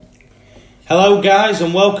Hello guys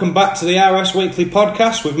and welcome back to the RS Weekly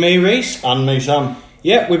Podcast with me, Reese. And me, Sam.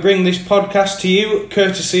 Yep, we bring this podcast to you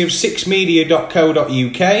courtesy of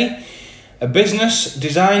sixmedia.co.uk, a business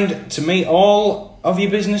designed to meet all of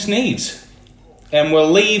your business needs. And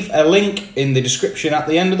we'll leave a link in the description at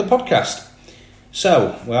the end of the podcast.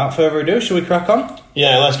 So, without further ado, shall we crack on?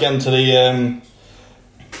 Yeah, let's get into the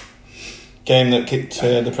game that kicked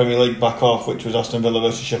the Premier League back off, which was Aston Villa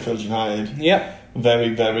versus Sheffield United. Yep.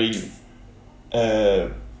 Very...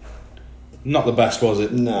 Not the best, was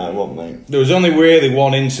it? No, it wasn't, mate. There was only really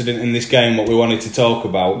one incident in this game what we wanted to talk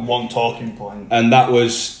about. One talking point. And that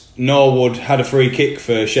was Norwood had a free kick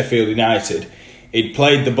for Sheffield United. He'd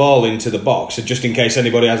played the ball into the box, so just in case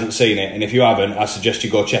anybody hasn't seen it, and if you haven't, I suggest you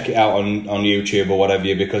go check it out on YouTube or whatever,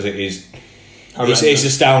 because it is... It's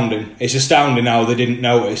astounding. It's astounding how they didn't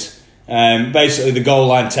notice. Basically, the goal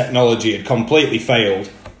line technology had completely failed.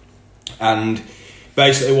 And...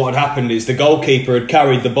 basically what had happened is the goalkeeper had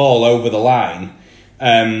carried the ball over the line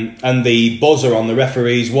and the buzzer on the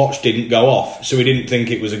referee's watch didn't go off, so he didn't think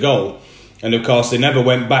it was a goal. And of course they never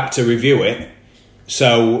went back to review it,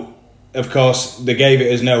 so of course they gave it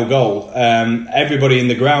as no goal. Everybody in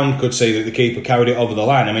the ground could see that the keeper carried it over the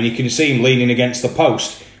line. I mean, you can see him leaning against the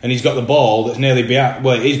post and he's got the ball that's nearly behind,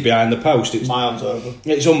 well, it is behind the post. It's miles over.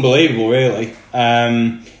 It's unbelievable, really.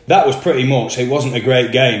 That was pretty much, it wasn't a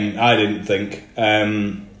great game, I didn't think.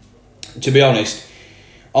 To be honest,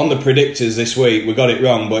 on the predictors this week, we got it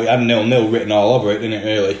wrong, but it had 0-0 written all over it, didn't it,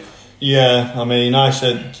 really? Yeah, I mean, I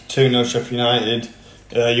said 2-0 Sheffield United.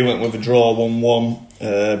 You went with a draw,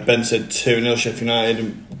 1-1. Ben said 2-0 Sheffield United,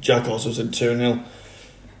 and Jack also said 2-0.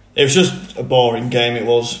 It was just a boring game, it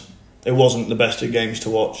was. It wasn't the best of games to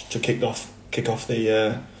watch to kick off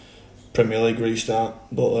the Premier League restart.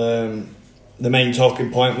 But the main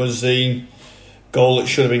talking point was the goal that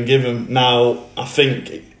should have been given. Now, I think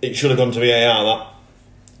it should have gone to VAR.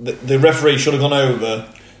 The referee should have gone over.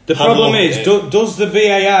 The problem is, does the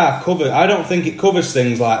VAR cover... I don't think it covers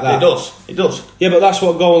things like that. It does. Yeah, but that's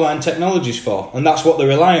what goal line technology's for, and that's what they're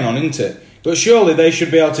relying on, isn't it? But surely they should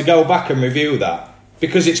be able to go back and review that,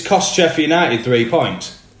 because it's cost Sheffield United 3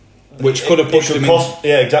 points. Which could have pushed them in.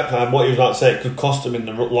 Yeah, exactly. What you was about to say, it could cost them in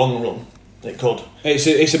the long run. It could.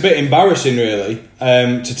 It's a bit embarrassing, really,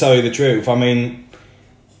 to tell you the truth. I mean,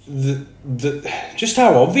 just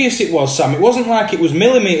how obvious it was, Sam. It wasn't like it was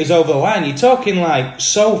millimetres over the line. You're talking like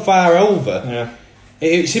so far over. Yeah.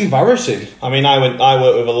 It's embarrassing. I mean, I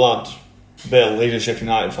worked with a lad, Bill. He's a Sheffield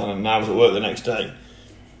United fan, and I was at work the next day,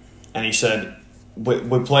 and he said,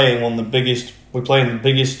 "We're playing the biggest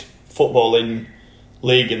footballing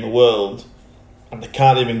league in the world, and they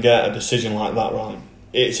can't even get a decision like that right."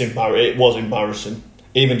 It was embarrassing.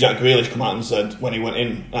 Even Jack Grealish come out and said, when he went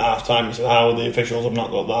in at half time, he said, "How the officials have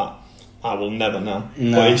not got that, I will never know."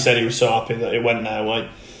 No. But he said he was so happy that it went their way.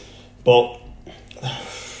 But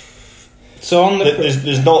so on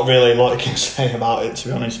there's not really a lot you can say about it, to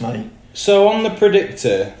be honest, mate. So on the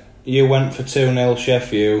predictor, you went for 2-0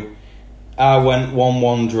 Sheffield. I went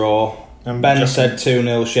 1-1 draw. And Ben said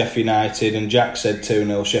 2-0 Sheffield United, and Jack said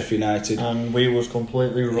 2-0 Sheffield United. And we was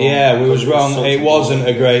completely wrong. Yeah, we was wrong. It wasn't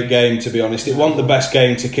a great game, to be honest. It wasn't the best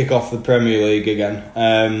game to kick off the Premier League again.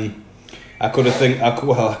 I could think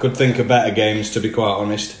of better games, to be quite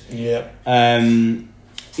honest. Yeah.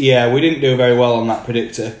 Yeah, we didn't do very well on that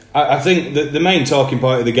predictor. I think that the main talking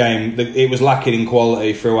point of the game, it was lacking in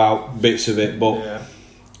quality throughout bits of it, but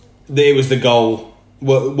it was the goal,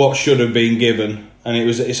 what should have been given. And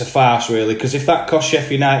it's a farce, really, because if that cost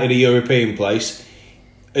Sheffield United a European place,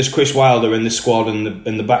 as Chris Wilder in the squad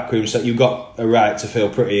and the backroom set, you've got a right to feel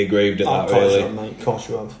pretty aggrieved at that, really. Of course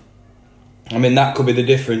you have. I mean, that could be the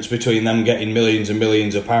difference between them getting millions and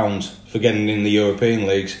millions of pounds for getting in the European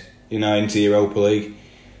leagues, into the Europa League,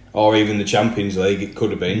 or even the Champions League. It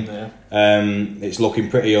could have been. Yeah. It's looking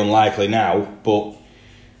pretty unlikely now, but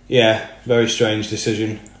yeah, very strange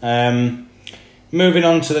decision. Moving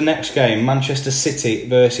on to the next game, Manchester City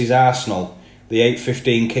versus Arsenal, the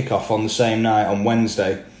 8:15 kickoff on the same night on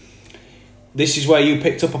Wednesday. This is where you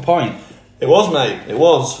picked up a point. It was, mate. It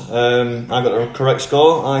was. I got a correct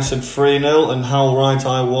score. I said 3-0, and how right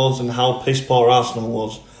I was, and how piss poor Arsenal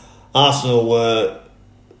was. Arsenal were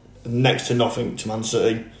next to nothing to Man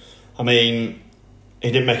City. I mean,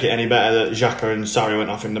 it didn't make it any better that Xhaka and Sarri went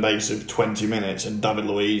off in the base of 20 minutes, and David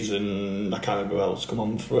Luiz and I can't remember who else come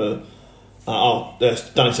on for.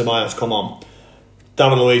 Danny Ceballos come on.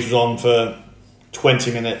 David Luiz was on for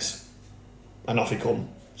 20 minutes and off he come.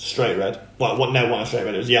 Straight red. Well, what? No, not a straight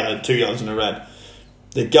red. It was yellow, 2 yellows and a red.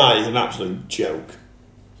 The guy is an absolute joke.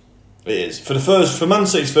 It is. For Man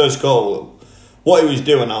City's first goal, What he was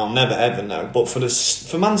doing, I'll never ever know. But for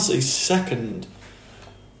Man City's second,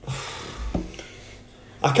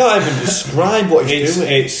 I can't even describe what he's doing.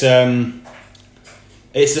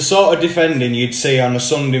 It's the sort of defending you'd see on a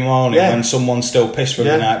Sunday morning when someone's still pissed from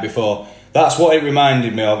the night before. That's what it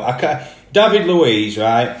reminded me of. David Luiz,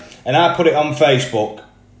 right? And I put it on Facebook,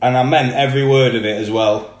 and I meant every word of it as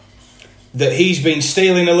well, that he's been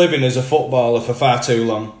stealing a living as a footballer for far too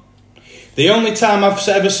long. The only time I've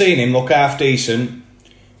ever seen him look half decent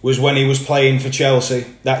was when he was playing for Chelsea.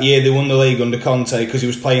 That year they won the league under Conte because he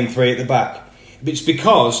was playing three at the back. It's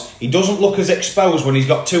because he doesn't look as exposed when he's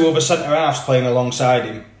got two other centre-halves playing alongside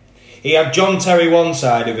him. He had John Terry one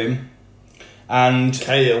side of him and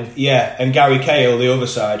Cahill. Yeah, and Gary Cahill the other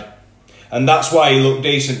side. And that's why he looked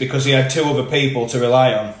decent, because he had two other people to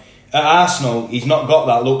rely on. At Arsenal, he's not got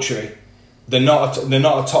that luxury. They're not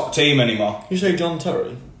a top team anymore. You say John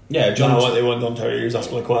Terry? Yeah, John. No, they weren't John Terry. He was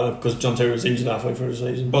actually quite because John Terry was injured halfway through the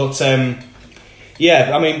season. But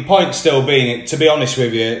yeah, I mean, point still being, to be honest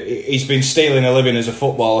with you, he's been stealing a living as a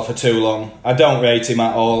footballer for too long. I don't rate him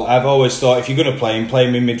at all. I've always thought if you're going to play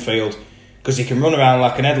him in midfield, because he can run around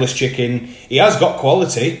like an headless chicken. He has got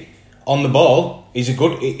quality on the ball. He's a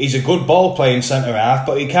good ball playing centre half,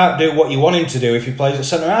 but he can't do what you want him to do if he plays at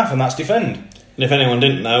centre half, and that's defend. And if anyone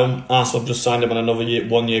didn't know, Arsenal just signed him on another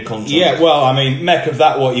 1 year contract. Yeah, well, I mean, make of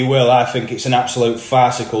that what you will. I think it's an absolute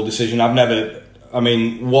farcical decision.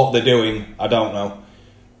 What they're doing, I don't know.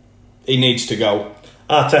 He needs to go.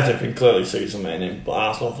 Arteta can clearly see something in him, but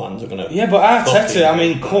Arsenal fans are going to... Yeah, but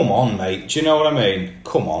Arteta, come on, mate. Do you know what I mean?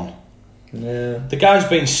 Come on. Yeah. The guy's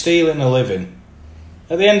been stealing a living.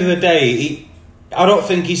 At the end of the day, I don't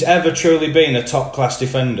think he's ever truly been a top-class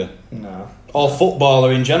defender. No. Or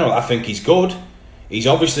footballer in general. I think he's good. He's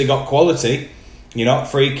obviously got quality.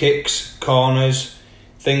 Free kicks, corners,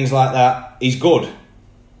 things like that. He's good.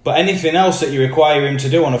 But anything else that you require him to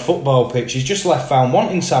do on a football pitch, he's just left found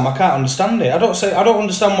wanting, Sam. I can't understand it. I don't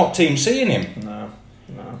understand what team's seeing him. No.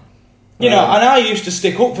 And I used to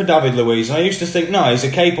stick up for David Luiz, and I used to think, no, he's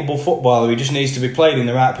a capable footballer, he just needs to be played in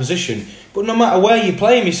the right position. But no matter where you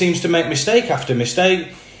play him, he seems to make mistake after mistake.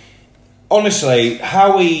 Honestly,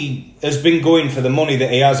 how he has been going for the money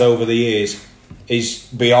that he has over the years is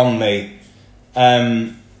beyond me.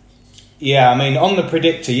 On the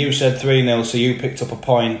predictor, you said 3-0, so you picked up a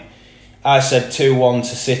point. I said 2-1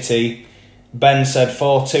 to City. Ben said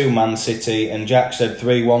 4-2 Man City, and Jack said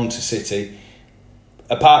 3-1 to City.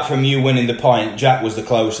 Apart from you winning the point, Jack was the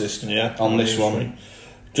closest on this one.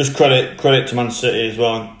 Just credit to Man City as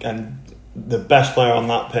well, and the best player on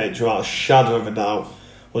that pitch, without a shadow of a doubt,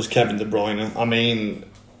 was Kevin De Bruyne. I mean,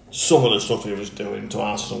 some of the stuff he was doing to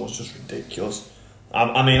Arsenal was just ridiculous.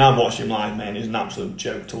 I've watched him live, man. He's an absolute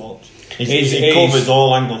joke to watch. He covers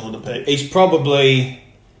all angles of the pitch. He's probably,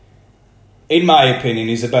 in my opinion,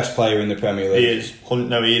 he's the best player in the Premier League. He is.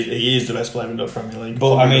 No, he is the best player in the Premier League.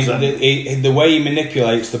 But 100%. The way he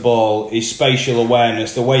manipulates the ball, his spatial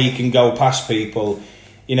awareness, the way he can go past people,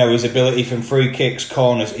 his ability from free kicks,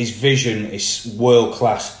 corners, his vision is world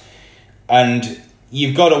class. And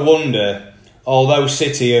you've got to wonder, although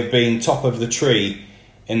City have been top of the tree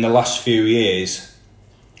in the last few years,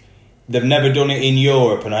 they've never done it in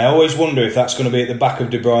Europe, and I always wonder if that's going to be at the back of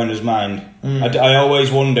De Bruyne's mind. I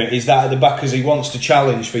always wonder, is that at the back because he wants to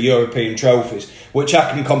challenge for European trophies, which I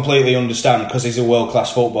can completely understand because he's a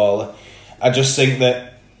world-class footballer. I just think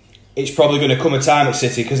that it's probably going to come a time at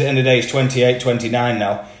City, because at the end of the day he's 28, 29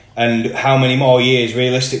 now, and how many more years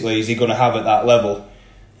realistically is he going to have at that level?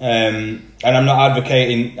 And I'm not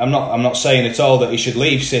advocating, I'm not saying at all that he should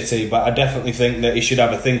leave City, but I definitely think that he should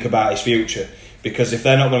have a think about his future. Because if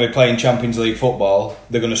they're not going to be playing Champions League football,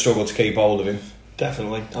 they're going to struggle to keep hold of him.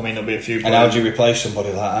 Definitely. There'll be a few players. And how do you replace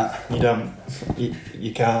somebody like that? You don't.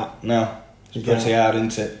 You can't. No. It's pretty hard,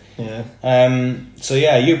 isn't it?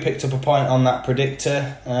 Yeah. You picked up a point on that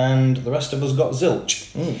predictor, and the rest of us got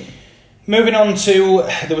zilch. Moving on to...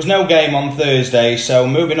 There was no game on Thursday, so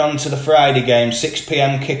moving on to the Friday game, 6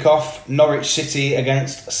 p.m. kickoff, Norwich City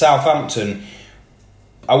against Southampton.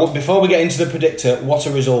 Before we get into the predictor, what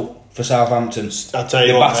a result for Southampton. I'll tell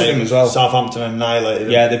you they battered them as well. Southampton annihilated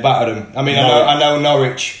them. Yeah, they battered them. I know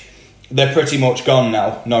Norwich, they're pretty much gone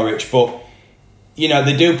now, Norwich, but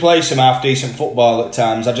they do play some half-decent football at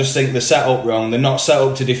times. I just think they're set up wrong. They're not set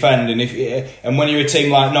up to defend, and when you're a team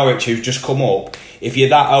like Norwich who's just come up, if you're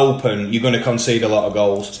that open, you're going to concede a lot of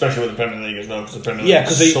goals. Especially with the Premier League as well, because the Premier League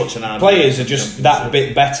is such an hard players are just that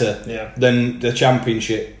bit better than the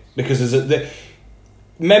Championship, because there's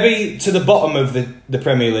maybe to the bottom of the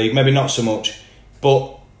Premier League, maybe not so much,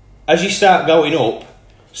 but as you start going up,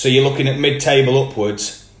 so you're looking at mid-table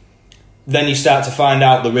upwards, then you start to find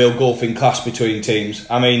out the real gulf in class between teams.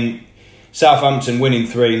 I mean, Southampton winning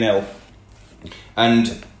 3-0,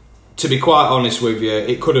 and to be quite honest with you,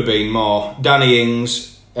 it could have been more. Danny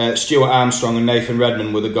Ings, Stuart Armstrong and Nathan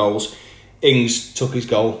Redmond were the goals. Ings took his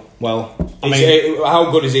goal well. How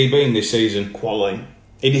good has he been this season? Quality.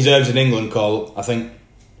 He deserves an England call, I think.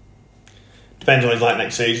 Depends what he's like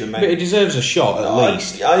next season, mate. But he deserves a shot at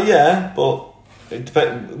least. Yeah, but it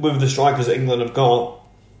with the strikers that England have got,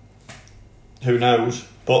 who knows?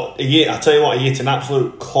 But I tell you what, he hit an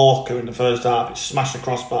absolute corker in the first half. It smashed the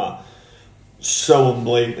crossbar. So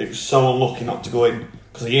unbelievable. It was so unlucky not to go in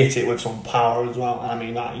because he hit it with some power as well. I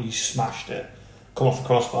mean, he smashed it. Come off the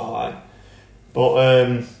crossbar, like.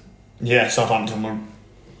 But Southampton were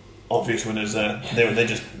obvious winners there. They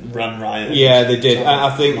just ran riot. Yeah, they did.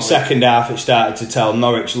 I think Norwich. Second half it started to tell.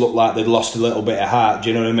 Norwich looked like they'd lost a little bit of heart. Do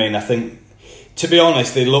you know what I mean? I think, to be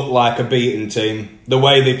honest, they looked like a beaten team. The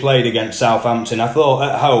way they played against Southampton, I thought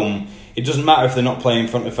at home, it doesn't matter if they're not playing in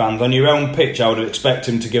front of fans. On your own pitch, I would expect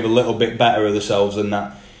them to give a little bit better of themselves than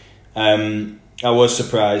that. I was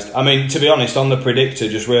surprised. I mean, to be honest, on the predictor,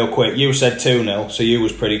 just real quick, you said 2-0, so you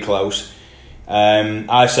was pretty close.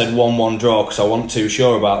 I said 1-1 draw because I wasn't too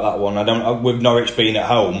sure about that one. With Norwich being at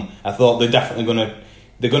home, I thought they're definitely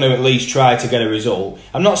going to at least try to get a result.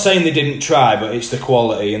 I'm not saying they didn't try, but it's the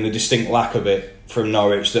quality and the distinct lack of it from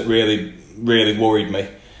Norwich that really, really worried me.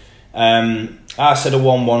 I said a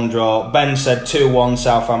 1-1 draw. Ben said 2-1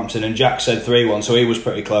 Southampton, and Jack said 3-1, so he was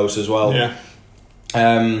pretty close as well. Yeah.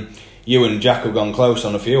 You and Jack have gone close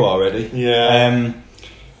on a few already. Yeah.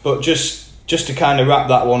 But just to kind of wrap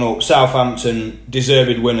that one up, Southampton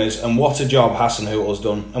deserved winners, and what a job Hasenhüttl's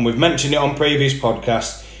done. And we've mentioned it on previous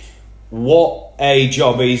podcasts. What a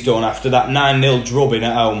job he's done after that 9-0 drubbing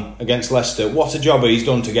at home against Leicester. What a job he's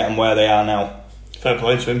done to get them where they are now. Fair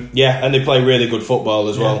play to him. Yeah, and they play really good football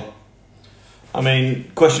as well. I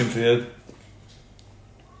mean, question for you.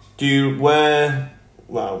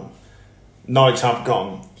 Norwich have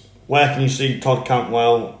gone. Where can you see Todd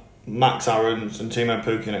Cantwell, Max Aarons and Timo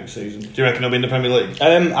Pukki next season? Do you reckon he'll be in the Premier League?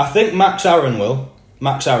 I think Max Aaron will.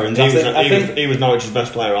 Max Aarons. He was Norwich's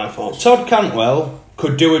best player, I thought. Todd Cantwell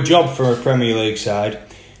could do a job for a Premier League side.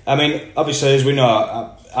 I mean, obviously, as we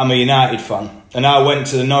know, I'm a United fan, and I went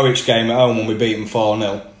to the Norwich game at home when we beat them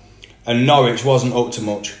 4-0, and Norwich wasn't up to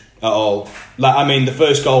much at all. The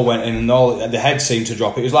first goal went in and the head seemed to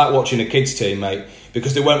drop. It was like watching a kids' team, mate,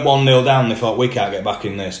 because they went 1-0 down and they thought, we can't get back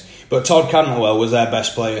in this. But Todd Cantwell was their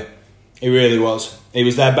best player. He really was. He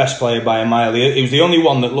was their best player by a mile. He was the only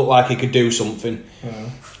one that looked like he could do something.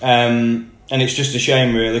 And it's just a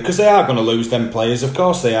shame, really, because they are going to lose them players. Of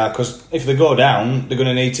course they are, because if they go down, they're going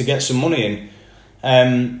to need to get some money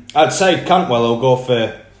in. I'd say Cantwell will go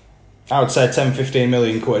for, I would say 10-15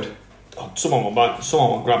 million quid. Someone will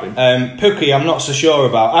grab him. Pukki, I'm not so sure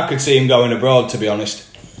about. I could see him going abroad, to be honest.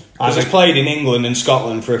 Because he's played in England and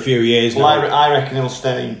Scotland for a few years now. I reckon he'll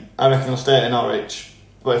stay. I reckon he'll stay at Norwich.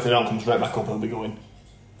 But if they don't come straight back up, he'll be going.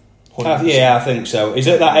 Yeah, I think so. He's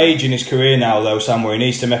at that age in his career now, though, Sam, where he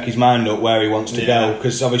needs to make his mind up where he wants to go.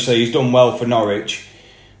 Because obviously he's done well for Norwich.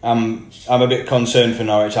 I'm a bit concerned for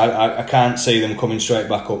Norwich. I can't see them coming straight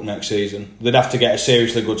back up next season. They'd have to get a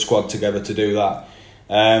seriously good squad together to do that.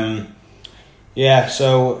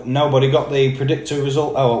 So nobody got the predictor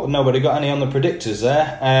result. Oh, nobody got any on the predictors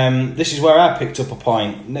there. This is where I picked up a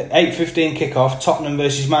point. 8:15 kickoff, Tottenham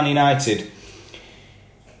versus Man United.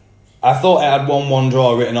 I thought it had 1-1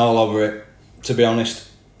 draw written all over it, to be honest.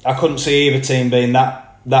 I couldn't see either team being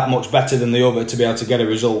that much better than the other to be able to get a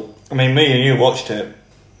result. I mean, me and you watched it.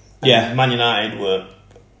 Yeah. Man United were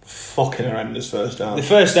fucking horrendous first half. The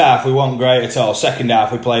first half we weren't great at all. Second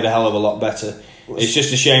half we played a hell of a lot better. It's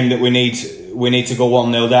just a shame that we need to go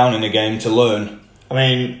 1-0 down in a game to learn. I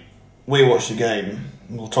mean, we watched the game.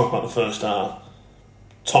 We'll talk about the first half.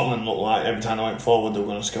 Tottenham looked like every time they went forward they were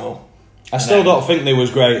going to score. I still don't think they was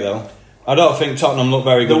great though. I don't think Tottenham looked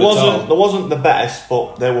very good at all. There wasn't the best,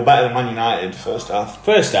 but they were better than Man United first half.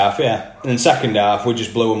 First half, yeah. And then second half, we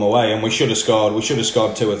just blew them away, and we should have scored. We should have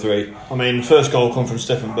scored 2 or 3. I mean, the first goal come from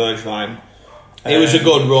Stefan Bergwijn. It was a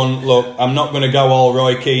good run. Look, I'm not going to go all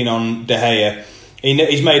Roy Keane on De Gea.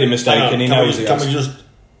 He's made a mistake, and he knows he has. Can we just...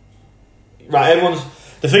 Right,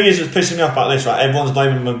 the thing is that's pissing me off about this, right? Everyone's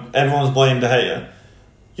blaming De Gea.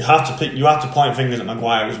 You have to point fingers at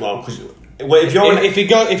Maguire as well, because if you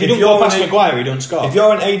don't go past Maguire, he don't score. If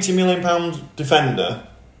you're an £80 million defender,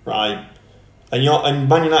 right, and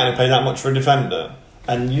Man United pay that much for a defender,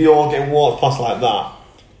 and you're getting walked past like that,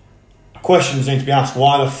 questions need to be asked.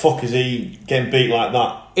 Why the fuck is he getting beat like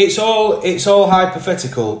that? It's all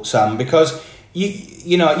hypothetical, Sam, because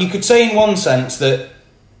you could say in one sense that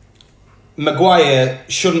Maguire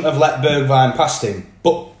shouldn't have let Bergwijn past him,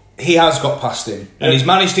 but he has got past him, and he's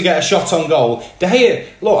managed to get a shot on goal. De Gea,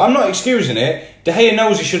 look, I'm not excusing it. De Gea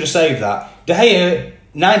knows he should have saved that. De Gea,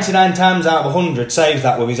 99 times out of 100, saves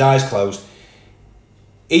that with his eyes closed.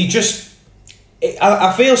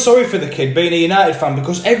 I feel sorry for the kid being a United fan,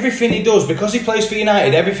 because everything he does, because he plays for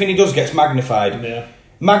United, everything he does gets magnified. Yeah.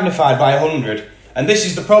 Magnified by 100. And this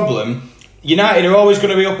is the problem. United are always going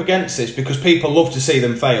to be up against this because people love to see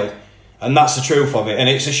them fail. And that's the truth of it. And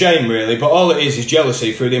it's a shame, really. But all it is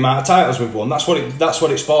jealousy through the amount of titles we've won. That's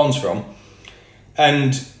what it spawns from.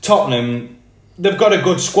 And Tottenham, they've got a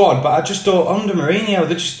good squad, but I just don't, under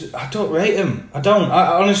Mourinho, I don't rate them. I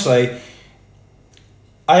honestly,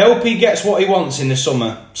 I hope he gets what he wants in the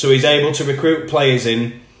summer, so he's able to recruit players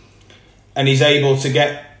in, and he's able to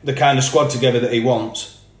get the kind of squad together that he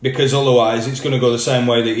wants, because otherwise it's going to go the same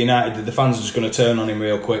way that United did. The fans are just going to turn on him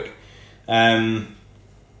real quick.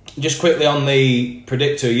 Just quickly on the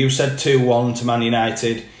predictor, you said 2-1 to Man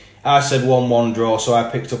United. I said 1-1 draw, so I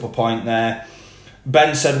picked up a point there.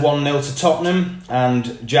 Ben said 1-0 to Tottenham,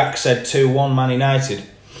 and Jack said 2-1 Man United.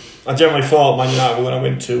 I generally thought Man United were going to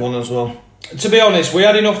win 2-1 as well. To be honest, we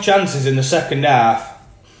had enough chances in the second half.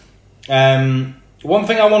 One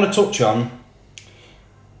thing I want to touch on,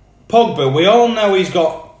 Pogba, we all know he's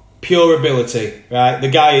got pure ability, right? The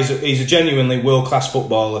guy he's a genuinely world-class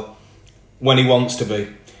footballer when he wants to be.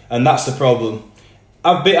 And that's the problem.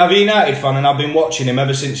 I'm a United fan, and I've been watching him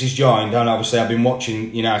ever since he's joined, and obviously I've been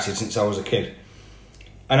watching United since I was a kid.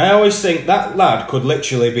 And I always think that lad could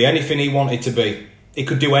literally be anything he wanted to be. He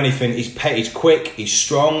could do anything. He's quick, he's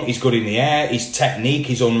strong, he's good in the air, his technique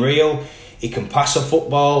is unreal. He can pass a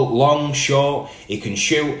football, long, short, he can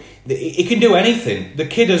shoot. He can do anything. The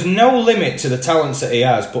kid has no limit to the talents that he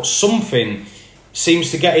has, but something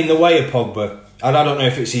seems to get in the way of Pogba. And I don't know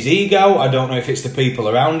if it's his ego, I don't know if it's the people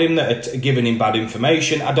around him that are giving him bad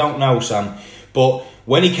information. I don't know, Sam. But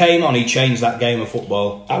when he came on, he changed that game of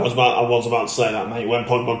football. I was about to say that, mate. When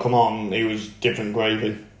Pogba come on, he was different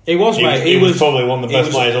gravy. He was, mate. He was probably one of the best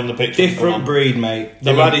players on the pitch. Different breed, mate.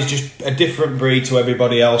 The lad is just a different breed to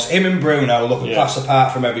everybody else. Him and Bruno look a class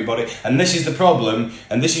apart from everybody. And this is the problem.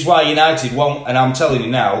 And this is why United won't, and I'm telling you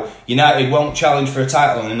now, United won't challenge for a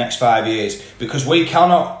title in the next 5 years. Because we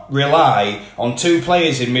cannot rely on two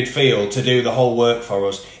players in midfield to do the whole work for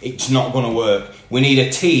us. It's not going to work. We need a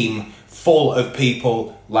team full of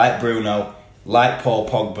people like Bruno, like Paul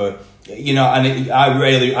Pogba. You know, and I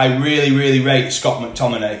really rate Scott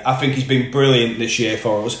McTominay. I think he's been brilliant this year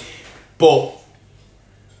for us. But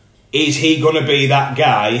is he going to be that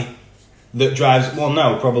guy that drives... Well,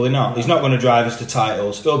 no, probably not. He's not going to drive us to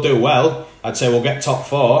titles. He'll do well. I'd say we'll get top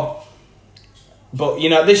 4. But, you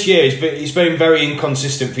know, this year he's been very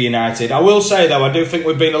inconsistent for United. I will say, though, I do think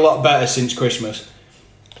we've been a lot better since Christmas.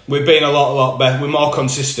 We've been a lot better. We're more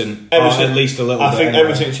consistent, or at least a little bit. I think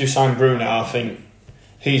ever since you signed Bruno, I think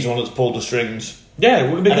he's the one that's pulled the strings.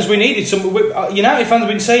 Yeah, because we needed some... United fans have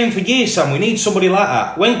been saying for years, Sam, we need somebody like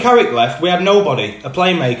that. When Carrick left, we had nobody, a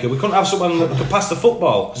playmaker. We couldn't have someone that could pass the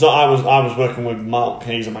football. So I was working with Mark,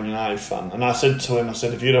 he's a Man United fan, and I said to him,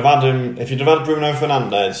 if you'd have had Bruno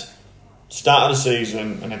Fernandes start of the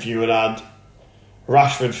season, and if you had had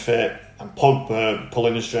Rashford fit and Pogba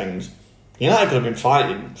pulling the strings, United could have been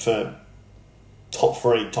fighting for top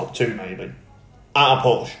 3, top 2 maybe, at a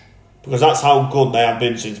push. Because that's how good they have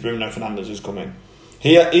been since Bruno Fernandes has come in.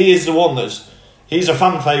 He is the one he's a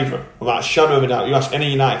fan favourite, without a shadow of a doubt. You ask any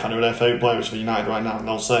United fan who their favourite player is for United right now, and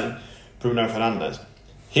they'll say Bruno Fernandes.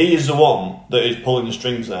 He is the one that is pulling the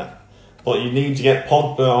strings there. But you need to get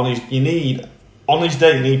Pogba on his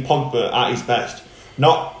day, you need Pogba at his best.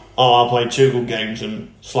 Not, I'll play 2 good games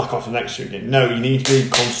and slack off the next 2 games. No, you need to be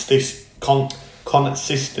consistent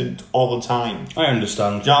all the time. I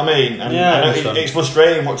understand. Do you know what I mean? And yeah, I know it's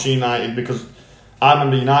frustrating watching United, because I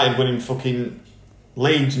remember United winning fucking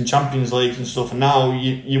leagues and Champions Leagues and stuff, and now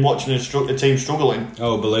you're watching a team struggling.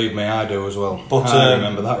 Oh, believe me, I do as well. But I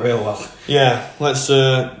remember that real well. Yeah, let's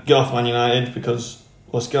get off Man United, because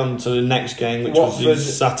let's get on to the next game, which was the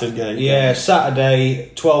Saturday game. Yeah,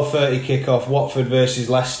 Saturday, 12:30 kick-off, Watford versus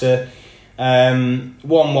Leicester.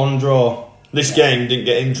 1-1 draw. This game didn't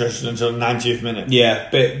get interested until the 90th minute. Yeah,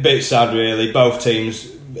 bit sad really. Both teams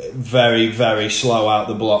very, very slow out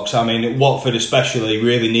the blocks. I mean, Watford especially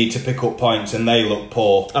really need to pick up points, and they look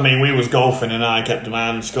poor. I mean, we was golfing and I kept my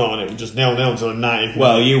hand score, and it was just 0-0 until the 90th minute.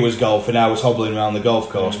 Well, you was golfing, I was hobbling around the golf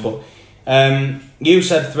course. But you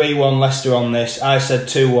said 3-1 Leicester on this. I said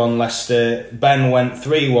 2-1 Leicester. Ben went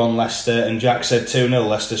 3-1 Leicester, and Jack said 2-0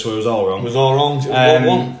 Leicester, so it was all wrong. It was all wrong. It was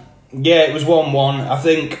 1-1. Yeah, it was 1-1. I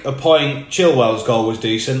think a point. Chilwell's goal was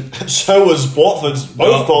decent. So was Watford's.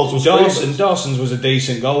 Both goals were Dawson's was a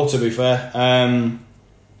decent goal, to be fair.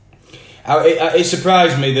 It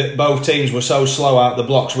surprised me that both teams were so slow out the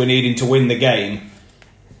blocks. We're needing to win the game.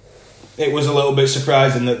 It was a little bit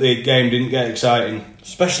surprising that the game didn't get exciting.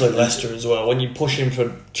 Especially Leicester as well, when you're pushing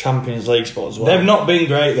for Champions League spot as well. They've not been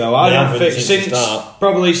great though. I don't think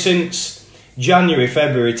since January,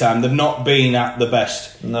 February time, they've not been at the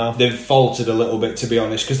best. No. They've faltered a little bit, to be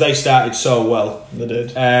honest, because they started so well. They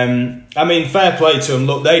did. I mean, fair play to them.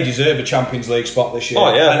 Look, they deserve a Champions League spot this year.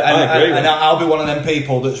 Oh yeah, I agree. And I'll be one of them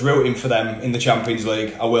people that's rooting for them in the Champions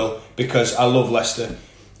League. I will, because I love Leicester.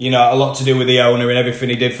 You know, a lot to do with the owner and everything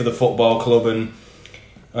he did for the football club,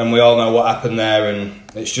 and we all know what happened there, and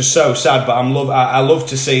it's just so sad. But I love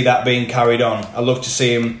to see that being carried on. I love to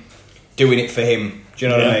see him doing it for him. Do you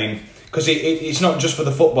know what I mean? Because it's not just for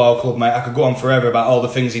the football club, mate. I could go on forever about all the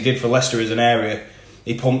things he did for Leicester as an area.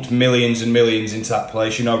 He pumped millions and millions into that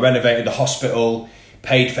place. You know, renovated the hospital,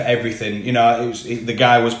 paid for everything. You know, the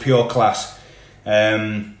guy was pure class.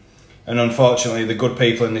 And unfortunately, the good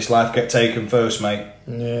people in this life get taken first, mate.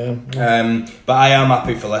 Yeah. But I am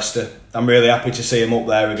happy for Leicester. I'm really happy to see him up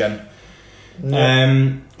there again.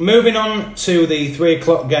 Yeah. Moving on to the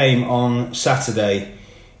 3:00 game on Saturday,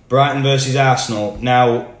 Brighton versus Arsenal.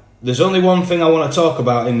 Now, there's only one thing I want to talk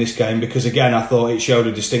about in this game, because again I thought it showed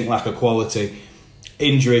a distinct lack of quality.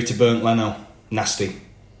 Injury to Bernd Leno. Nasty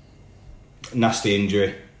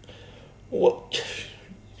injury. What?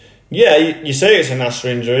 Yeah, you say it's a nasty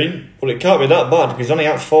injury, but it can't be that bad because he's only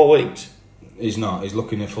out for 4 weeks. He's not. He's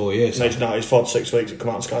looking at 4 years. No, he's not. He's 4 to 6 weeks. It come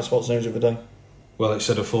out on Sky Sports News the other day. Well, it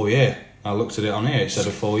said a full year. I looked at it on here. It said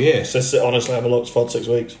a full year. Honestly, have a look. It's 4 to 6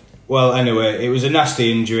 weeks. Well, anyway, it was a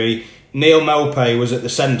nasty injury. Neil Maupay was at the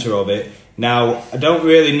centre of it. Now, I don't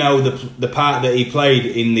really know the part that he played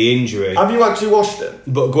in the injury. Have you actually watched it?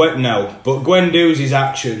 But Guendouzi's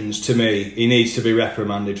actions, to me, he needs to be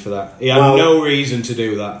reprimanded for that. He had no reason to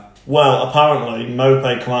do that. Well, apparently,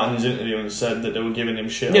 Maupay came out in his interview and said that they were giving him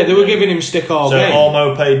shit. Yeah, they were giving him stick all game. So all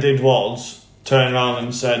Maupay did was turn around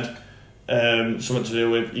and said something to do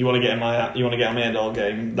with you want to get in my head all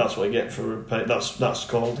game. That's what you get for that's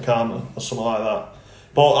called karma or something like that.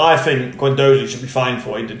 But I think Guendouzi should be fined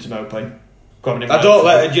for what he did to Maupay. I don't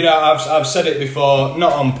let you know. I've said it before,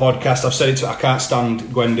 not on podcast. I've said it. I can't stand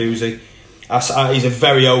Guendouzi. He's a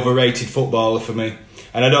very overrated footballer for me,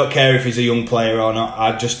 and I don't care if he's a young player or not.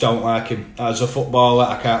 I just don't like him as a footballer.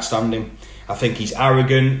 I can't stand him. I think he's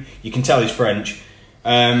arrogant. You can tell he's French.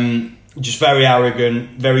 Just very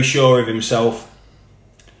arrogant, very sure of himself.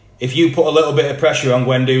 If you put a little bit of pressure on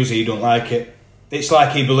Guendouzi, he don't like it. It's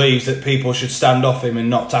like he believes that people should stand off him and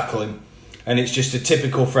not tackle him. And it's just a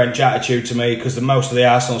typical French attitude to me, because most of the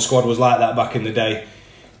Arsenal squad was like that back in the day.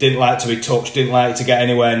 Didn't like to be touched, didn't like to get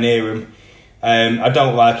anywhere near him. I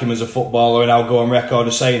don't like him as a footballer, and I'll go on record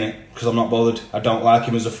as saying it, because I'm not bothered. I don't like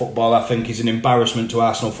him as a footballer. I think he's an embarrassment to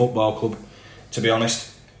Arsenal Football Club, to be honest.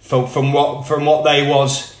 From what they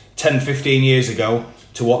was 10, 15 years ago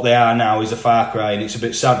to what they are now is a far cry, and it's a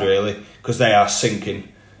bit sad really, because they are sinking.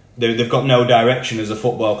 They've got no direction as a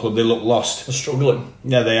football club. They look lost. They're struggling.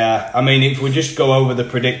 Yeah, they are. I mean, if we just go over the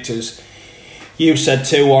predictors, you said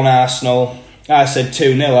 2-1 Arsenal. I said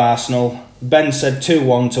 2-0 Arsenal. Ben said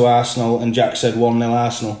 2-1 to Arsenal, and Jack said 1-0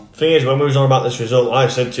 Arsenal. Thing is, when we was on about this result, I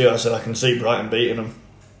said to you, I can see Brighton beating them.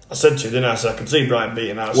 I said to you, didn't I? I can see Brighton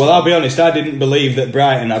beating Arsenal. Well, I'll be honest, I didn't believe that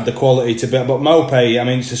Brighton had the quality to beat. But Maupay, I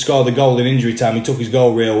mean, to score the goal in injury time, he took his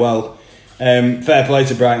goal real well. Fair play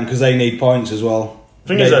to Brighton, because they need points as well.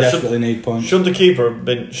 They desperately need points. Should the keeper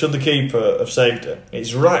have saved it?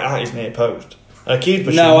 It's right at his near post. A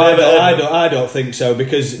keeper. No, I don't think so,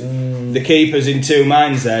 because the keeper's in two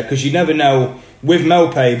minds there. Because you never know. With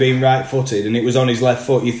Maupay being right-footed and it was on his left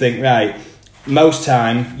foot, you think, right, most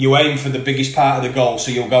time you aim for the biggest part of the goal, so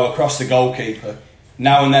you'll go across the goalkeeper.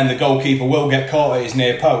 Now and then the goalkeeper will get caught at his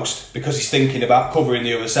near post because he's thinking about covering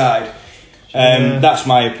the other side. That's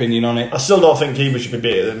my opinion on it. I still don't think keeper should be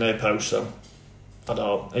beaten at the near post, though. I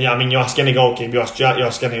don't. Yeah, I mean, you ask any goalkeeper, you ask Jack, you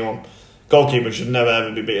ask anyone. Goalkeeper should never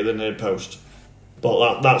ever be beaten at the near post.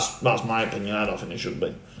 But that's my opinion. I don't think it should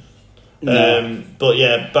be. No. But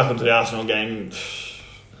yeah, back onto the Arsenal game.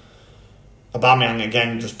 Aubameyang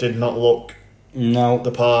again just did not look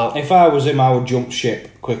the part. If I was him, I would jump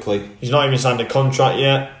ship quickly. He's not even signed a contract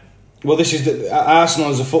yet. Well, this is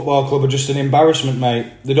Arsenal as a football club are just an embarrassment, mate.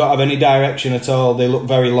 They don't have any direction at all. They look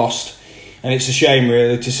very lost. And it's a shame,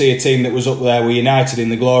 really, to see a team that was up there with United in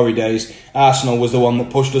the glory days. Arsenal was the one that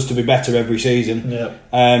pushed us to be better every season. Yeah.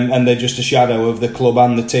 And they're just a shadow of the club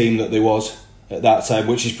and the team that they was. at that time,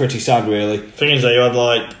 which is pretty sad, really. Thing is, that you had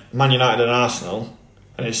like Man United and Arsenal,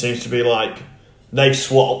 and it seems to be like they've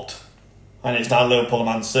swapped, and it's now Liverpool and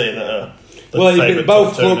Man City that are.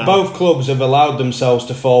 Both clubs have allowed themselves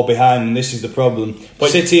to fall behind, and this is the problem.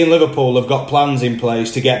 But City and Liverpool have got plans in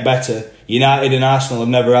place to get better. United and Arsenal have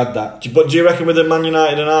never had that. But do you reckon with the Man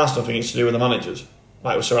United and Arsenal thing, it's to do with the managers,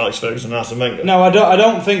 like with Sir Alex Ferguson and Arsene Wenger? No, I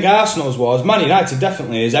don't think Arsenal's was. Man United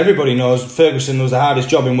definitely is. Everybody knows Ferguson was the hardest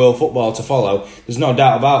job in world football to follow. There's no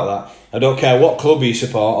doubt about that. I don't care what club you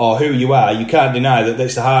support or who you are. You can't deny that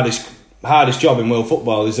it's the hardest job in world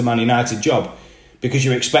football is the Man United job, because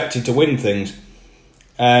you're expected to win things.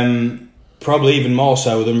 Probably even more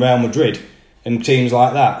so than Real Madrid and teams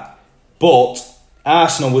like that. But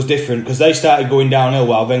Arsenal was different because they started going downhill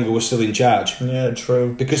while Wenger was still in charge. Yeah,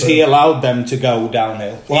 true. Because he allowed them to go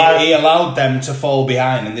downhill. Well, he allowed them to fall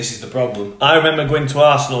behind, and this is the problem. I remember going to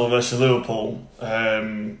Arsenal versus Liverpool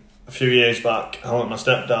a few years back. I went with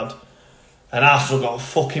my stepdad, and Arsenal got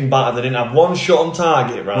fucking battered. They didn't have one shot on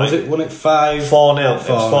target, right? Wasn't it 5-4-0? It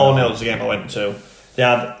was 4-0 was the game I went to. They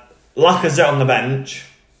had Lacazette on the bench,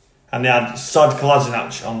 and they had Sad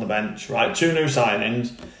Kolasinac on the bench, right? 2 new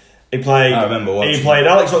signings. I remember watching. He played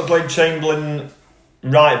Alex Oxlade-Chamberlain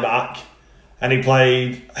right back, and he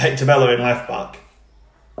played Hector Bellerin left back,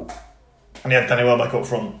 and he had Danny Welbeck up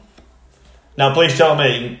front. Now, please tell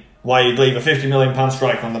me why you'd leave a £50 million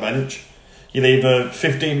striker on the bench, you leave a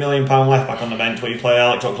 £15 million left back on the bench, where you play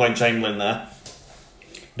Alex Oxlade-Chamberlain there.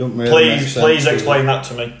 Don't really Please explain that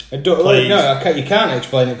to me. No, you can't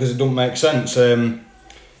explain it because it doesn't make sense.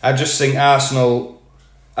 I just think Arsenal,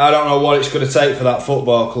 I don't know what it's going to take for that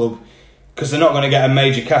football club, because they're not going to get a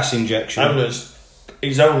major cash injection.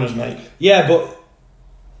 He's owners, mate. Yeah, but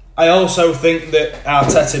I also think that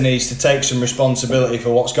Arteta needs to take some responsibility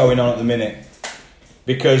for what's going on at the minute,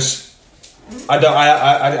 because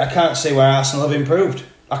I can't see where Arsenal have improved.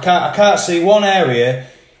 I can't see one area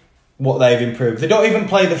what they've improved. They don't even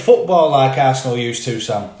play the football like Arsenal used to,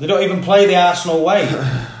 Sam. They don't even play the Arsenal way.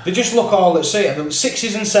 They just look all at sea.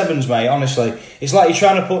 6s and 7s, mate, honestly. It's like you're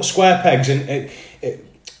trying to put square pegs in...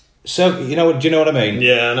 So, do you know what I mean?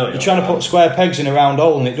 Yeah, I know. You're trying to put square pegs in a round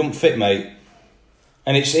hole and it doesn't fit, mate.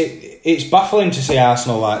 And it's baffling to see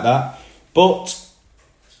Arsenal like that. But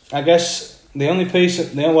I guess the only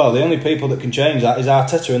people that can change that is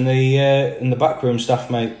Arteta and the backroom staff,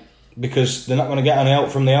 mate. Because they're not going to get any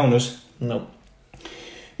help from the owners. No.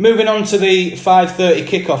 Moving on to the 5:30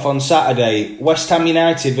 kickoff on Saturday, West Ham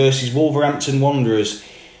United versus Wolverhampton Wanderers.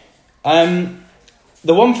 The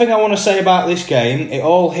one thing I want to say about this game, it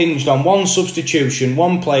all hinged on one substitution,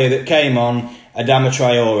 one player that came on, Adama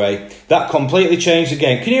Traore. That completely changed the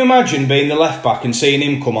game. Can you imagine being the left back and seeing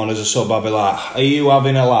him come on as a sub? I'd be like, are you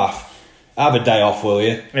having a laugh? Have a day off, will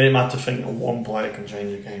you? I didn't have to think that one player can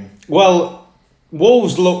change the game. Well,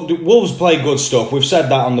 Wolves play good stuff. We've said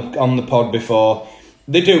that on the pod before.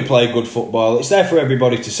 They do play good football. It's there for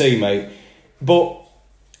everybody to see, mate. But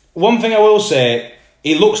one thing I will say,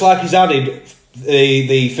 he looks like he's added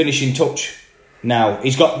the finishing touch now.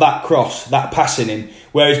 He's got that cross, that pass in him.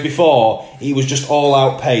 Whereas before, he was just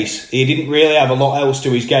all-out pace. He didn't really have a lot else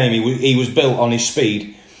to his game. He was built on his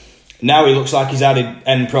speed. Now he looks like he's added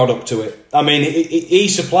end product to it. I mean, he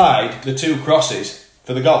supplied the 2 crosses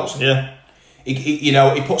for the goals. Yeah.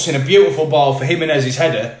 He puts in a beautiful ball for Jimenez's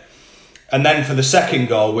header, and then for the second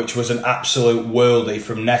goal, which was an absolute worldie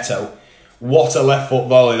from Neto. What a left foot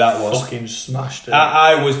volley that was! Fucking smashed it.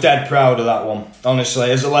 I was dead proud of that one.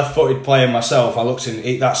 Honestly, as a left-footed player myself, I looked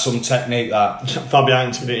in. That's some technique. That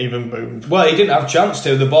Fabianski didn't even move. Well, he didn't have a chance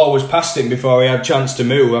to. The ball was past him before he had a chance to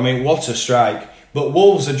move. I mean, what a strike! But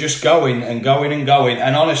Wolves are just going and going and going.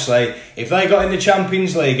 And honestly, if they got in the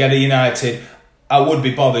Champions League at United, I would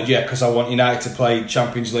be bothered, yeah, because I want United to play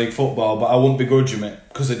Champions League football, but I wouldn't begrudge them it,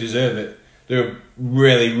 because they deserve it. They're a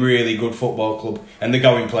really, really good football club, and they're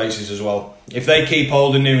going places as well. If they keep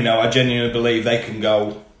holding Nuno, I genuinely believe they can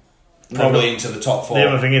go probably into the top 4. The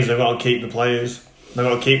other thing is they've got to keep the players. They've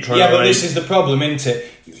got to keep trying. Yeah, but this is the problem, isn't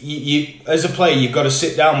it? You, as a player, you've got to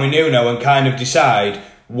sit down with Nuno and kind of decide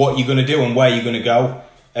what you're going to do and where you're going to go.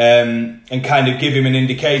 And kind of give him an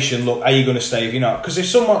indication, look, are you going to stay if you're not? Because if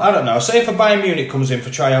someone, I don't know, say if a Bayern Munich comes in for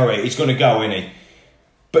Traore, he's going to go, isn't he?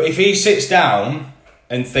 But if he sits down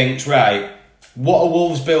and thinks, right, what are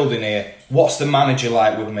Wolves building here? What's the manager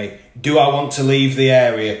like with me? Do I want to leave the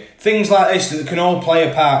area? Things like this that can all play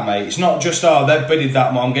a part, mate. It's not just, they've bidded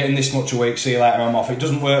that much, I'm getting this much a week, see you later, I'm off. It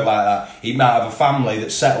doesn't work like that. He might have a family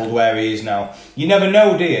that's settled where he is now. You never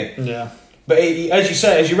know, do you? Yeah. But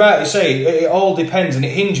as you rightly say, it all depends and it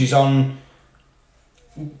hinges on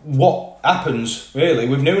what happens, really,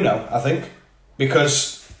 with Nuno, I think.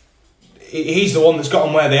 Because he's the one that's got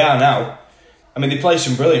them where they are now. I mean, they play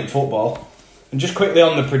some brilliant football. And just quickly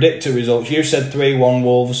on the predictor results, you said 3-1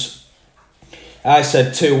 Wolves. I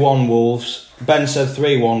said 2-1 Wolves. Ben said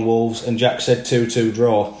 3-1 Wolves, and Jack said 2-2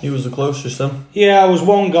 draw. He was the closest then. Yeah, I was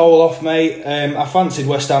 1 goal off, mate. I fancied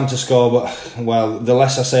West Ham to score, but, well, the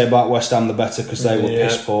less I say about West Ham, the better, because they were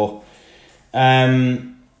piss poor.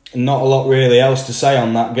 Not a lot really else to say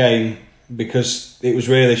on that game, because it was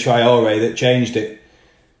really Traore that changed it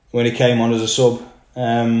when he came on as a sub.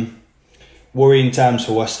 Worrying times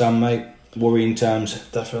for West Ham, mate. Worrying times.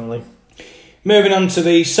 Definitely. Moving on to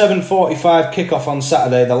the 7:45 kickoff on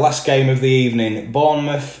Saturday, the last game of the evening,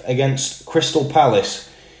 Bournemouth against Crystal Palace.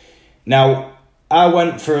 Now, I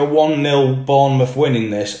went for a 1-0 Bournemouth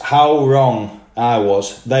winning this. How wrong I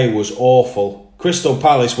was. They was awful. Crystal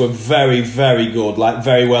Palace were very, very good, like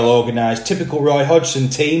very well organised. Typical Roy Hodgson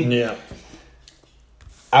team. Yeah.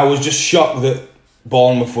 I was just shocked that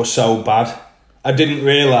Bournemouth were so bad. I didn't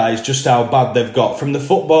realise just how bad they've got. From the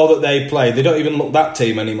football that they play, they don't even look that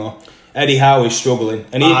team anymore. Eddie Howe is struggling,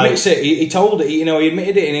 and he admits it. He told it. He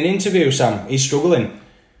admitted it in an interview. Sam, he's struggling.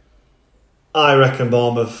 I reckon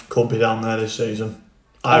Bournemouth could be down there this season.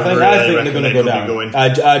 I think they're going to go down.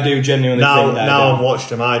 I do genuinely think that. Now I've watched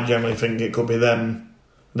them, I generally think it could be them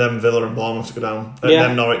Villa and Bournemouth to go down, and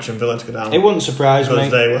them Norwich and Villa to go down. It wouldn't surprise me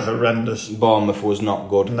because they were horrendous. Bournemouth was not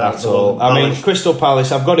good at all. I mean, Crystal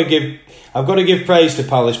Palace. I've got to give praise to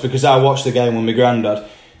Palace because I watched the game with my granddad,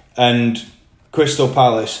 and Crystal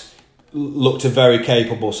Palace looked a very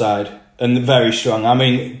capable side and very strong. I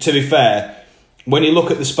mean, to be fair, when you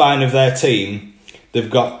look at the spine of their team, they've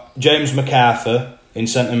got James McArthur in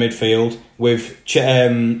centre midfield with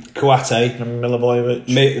Kouate and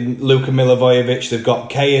Milivojevic. Luka Milivojevic. They've got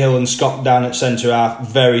Cahill and Scott Dan at centre half,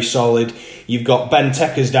 very solid. You've got Ben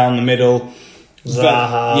Tekers down the middle.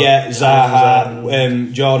 Zaha.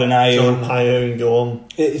 Jordan Ayew. Go on.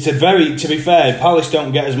 It's a very, to be fair, Palace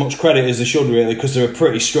don't get as much credit as they should really because they're a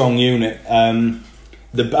pretty strong unit. I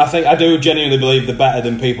do genuinely believe they're better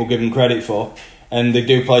than people give them credit for, and they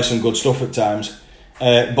do play some good stuff at times.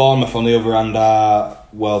 Bournemouth, on the other hand,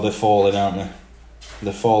 they're falling, aren't they?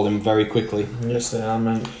 They're falling very quickly. Yes, they are,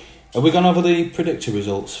 mate. Have we gone over the predictor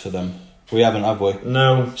results for them? We haven't, have we?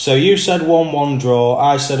 No. So you said 1-1 draw.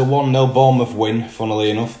 I said a 1-0 Bournemouth win, funnily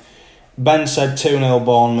enough. Ben said 2-0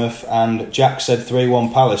 Bournemouth, and Jack said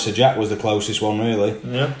 3-1 Palace. So Jack was the closest one, really.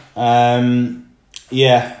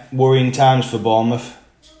 Yeah. Worrying times for Bournemouth,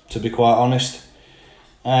 to be quite honest.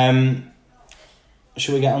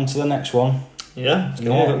 Shall we get on to the next one? Yeah,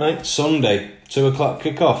 go on, mate. Sunday, 2:00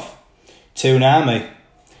 kick-off. Toonami.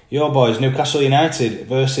 Your boys, Newcastle United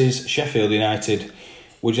versus Sheffield United.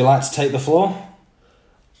 Would you like to take the floor?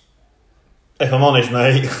 If I'm honest,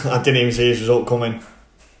 mate, I didn't even see this result coming.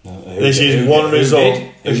 This is one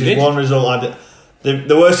result.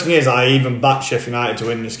 The worst thing is I even backed Sheffield United to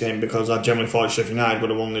win this game because I generally thought Sheffield United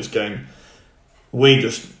would have won this game. We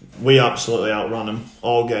absolutely outran them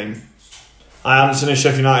all game. I haven't seen a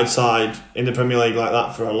Sheffield United side in the Premier League like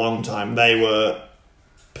that for a long time. They were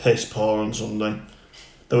piss poor on Sunday.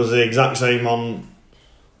 There was the exact same on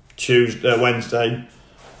Wednesday.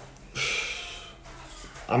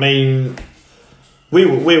 I mean, we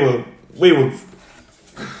were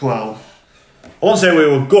well, I won't say we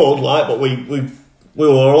were good, but we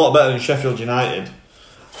were a lot better than Sheffield United.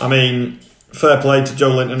 I mean, fair play to Joe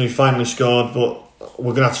Linton who finally scored, but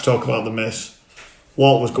we're going to have to talk about the miss.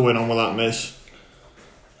 What was going on with that miss?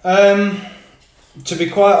 To be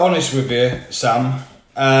quite honest with you, Sam,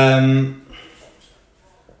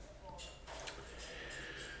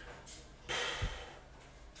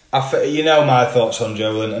 you know my thoughts on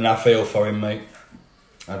Joe Linton, and I feel for him, mate.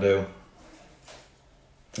 I do.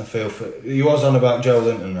 I feel for... He was on about Joe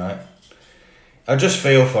Linton, right? I just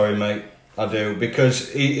feel for him, mate. I do, because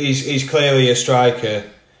he's clearly a striker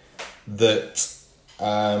that...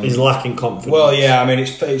 he's lacking confidence. Well, yeah, I mean,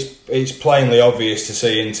 it's plainly obvious to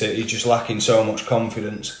see, isn't it? He's just lacking so much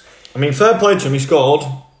confidence. I mean, fair play to him, he scored.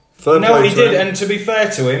 No, he did, and to be fair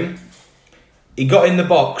to him, he got in the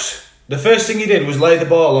box. The first thing he did was lay the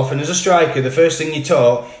ball off, and as a striker, the first thing you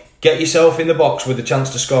taught, get yourself in the box with a chance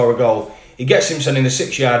to score a goal. He gets himself in the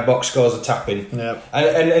 6-yard box, scores a tap-in. Yep.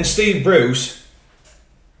 And Steve Bruce,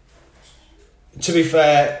 to be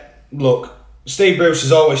fair, look, Steve Bruce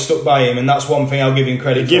has always stuck by him, and that's one thing I'll give him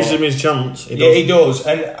credit for. He gives him his chance. He does.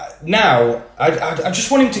 And now, I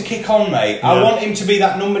just want him to kick on, mate. Yeah. I want him to be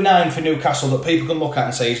that number 9 for Newcastle that people can look at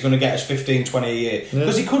and say he's going to get us 15, 20 a year.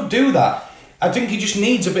 Because he could do that. I think he just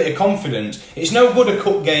needs a bit of confidence. It's no good a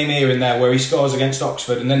cup game here and there where he scores against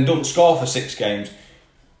Oxford and then doesn't score for 6 games.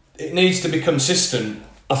 It needs to be consistent.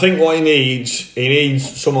 I think what he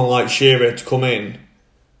needs someone like Shearer to come in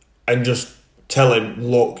and just tell him,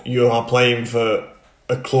 look, you are playing for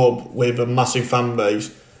a club with a massive fan base,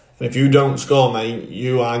 and if you don't score, mate,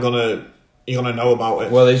 you're gonna know about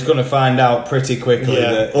it. Well, he's gonna find out pretty quickly.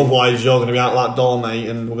 Yeah. That Otherwise, you're gonna be out that door, mate,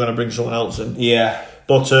 and we're gonna bring someone else in. Yeah.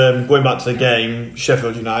 But going back to the game,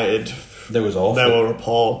 Sheffield United, They was awful. they were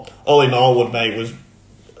appalled. Ollie Norwood, mate, was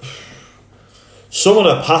some of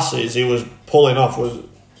the passes he was pulling off was.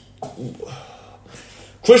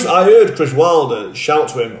 I heard Chris Wilder shout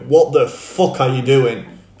to him, "What the fuck are you doing?"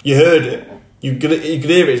 You heard it. You could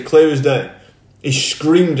hear it as clear as day. He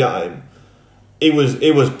screamed at him. It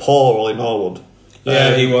was poor, Ollie Norwood.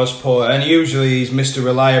 Yeah, he was poor, and usually he's Mr.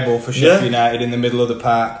 Reliable for Sheffield Yeah. United in the middle of the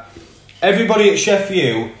park. Everybody at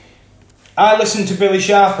Sheffield, I listened to Billy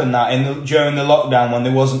Sharp and that during the lockdown when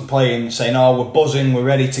they wasn't playing, saying, "Oh, we're buzzing, we're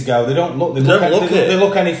ready to go." They don't look. They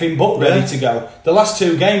look anything but ready to go. The last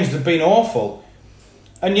two games they've been awful.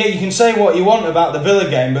 And yet you can say what you want about the Villa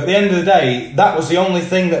game, but at the end of the day, that was the only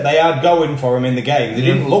thing that they had going for them in the game. They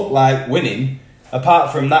didn't look like winning,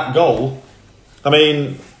 apart from that goal. I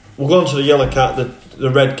mean, we'll go on to the yellow card,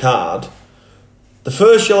 the red card. The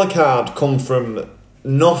first yellow card come from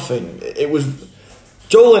nothing. It was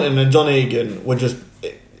Joe Linton and John Egan were just.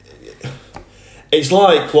 It's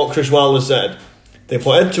like what Chris Wilder said. They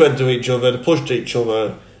put head to head to each other. They pushed each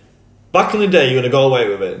other. Back in the day, you're going to go away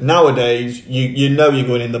with it. Nowadays, you know you're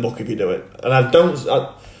going in the book if you do it. And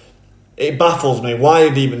it baffles me why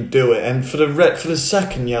he'd even do it. And for the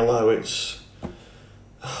second yellow, it's.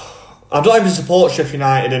 I don't even support Sheffield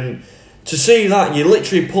United, and to see that, you're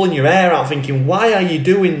literally pulling your hair out, thinking, why are you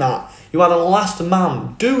doing that? You had a last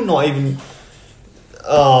man. Do not even.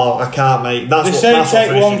 Oh, I can't, mate. They say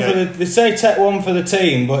take one for the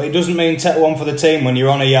team, but it doesn't mean take one for the team when you're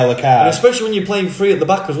on a yellow card. And especially when you're playing free at the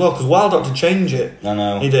back as well, because Wilder had to change it. I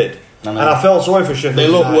know. He did. I know. And I felt sorry for Sheffield They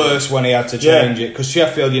United. look worse when he had to change it, because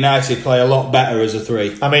Sheffield United play a lot better as a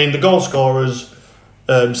three. I mean, the goal scorers,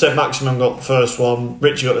 St. Maximum got the first one,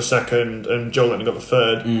 Richie got the second, and Joe Linton got the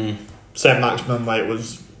third. St. Maximum, mate,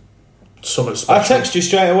 was something special. I texted you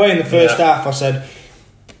straight away in the first half. I said,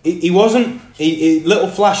 he wasn't... little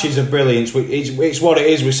flashes of brilliance. It's what it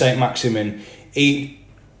is with St. Maximin. He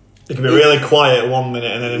can be really quiet 1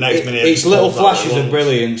 minute and then the next minute... It's little flashes of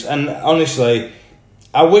brilliance. And honestly,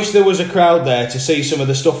 I wish there was a crowd there to see some of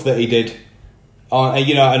the stuff that he did.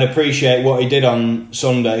 And appreciate what he did on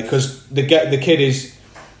Sunday. Because the kid is...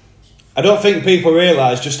 I don't think people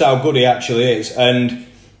realise just how good he actually is. And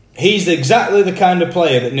he's exactly the kind of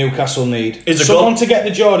player that Newcastle need. Someone to get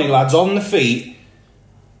the Geordie lads on the feet.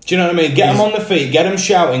 Do you know what I mean? Get them on the feet, get them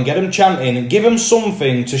shouting, get them chanting, and give them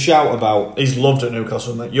something to shout about. He's loved at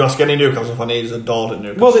Newcastle, mate. You ask any Newcastle fan, he's adored at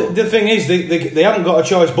Newcastle. Well, the thing is, they haven't got a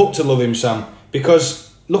choice but to love him, Sam.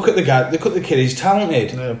 Because look at the guy, look at the kid. He's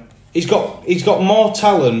talented. Yeah. He's got more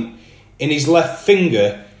talent in his left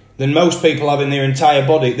finger than most people have in their entire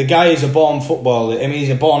body. The guy is a born footballer. I mean, he's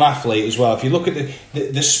a born athlete as well. If you look at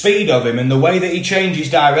the speed of him and the way that he changes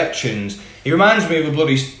directions. He reminds me of a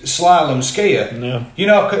bloody slalom skier. Yeah. You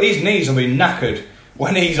know, his knees will be knackered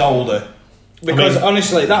when he's older. Because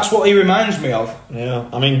honestly, that's what he reminds me of. Yeah.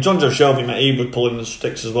 I mean, John Joe Shelby, mate, he was pulling the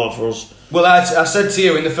sticks as well for us. Well, I said to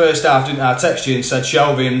you in the first half, didn't I? I texted you and said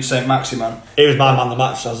Shelby and St. Maximin. He was my man the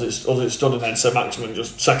match as it stood, and then St. Maximin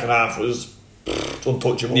just second half was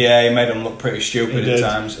untouchable. Yeah, he made them look pretty stupid at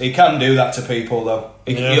times. He can do that to people, though.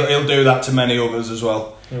 He'll do that to many others as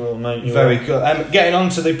well. He will, mate. Very good. Getting on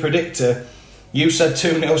to the predictor, you said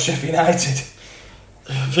 2-0 Sheffield United.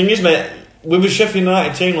 The thing is, mate, with a Sheffield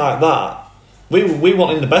United team like that, we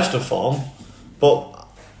weren't in the best of form, but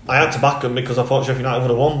I had to back them because I thought Sheffield United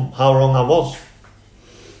would have won. How wrong I was.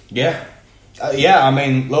 Yeah. I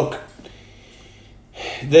mean, look,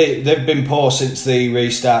 they've been poor since the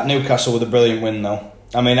restart. Newcastle with a brilliant win, though.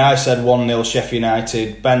 I mean, I said 1-0 Sheffield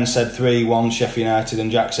United, Ben said 3-1 Sheffield United, and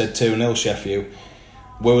Jack said 2-0 Sheffield.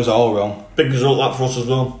 We was all wrong. Big result that for us as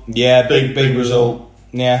well. Yeah, big result.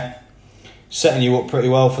 Yeah. Setting you up pretty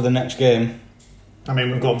well for the next game. I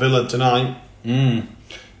mean, we've got Villa tonight.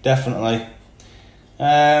 Definitely.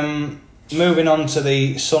 Moving on to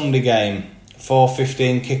the Sunday game.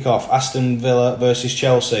 4:15 kick-off. Aston Villa versus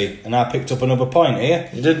Chelsea. And I picked up another point here.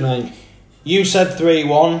 You did, mate. You said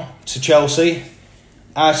 3-1 to Chelsea.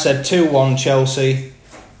 I said 2-1 Chelsea.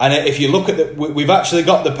 And if you look at we've actually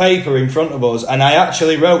got the paper in front of us, and I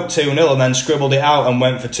actually wrote 2-0 and then scribbled it out and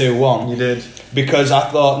went for 2-1. You did. Because I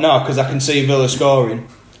thought, because I can see Villa scoring.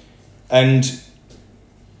 And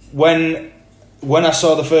when I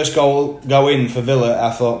saw the first goal go in for Villa,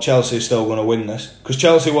 I thought Chelsea's still going to win this. Because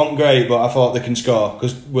Chelsea weren't great, but I thought they can score,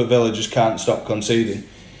 because Villa just can't stop conceding.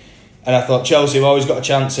 And I thought Chelsea have always got a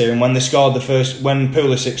chance here. And when when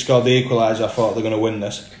Pulisic scored the equaliser, I thought they're going to win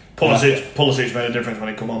this. Pulisic made a difference when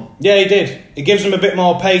he come on. Yeah, he did. It gives them a bit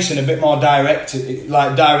more pace and a bit more direct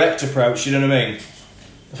approach. You know what I mean?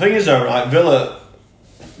 The thing is, though, right?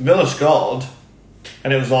 Villa scored,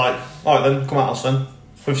 and it was like, all right, then come at us. Then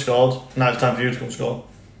we've scored. Now it's time for you to come score.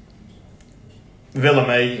 Villa,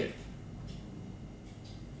 mate.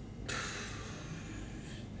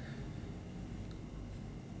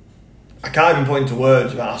 I can't even put into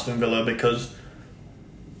words about Aston Villa because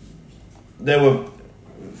they were.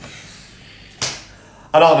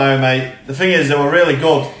 I don't know, mate. The thing is, they were really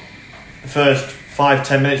good the first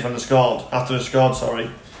 5-10 minutes when they scored. After they scored,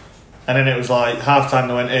 sorry. And then it was like half time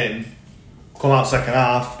they went in, come out second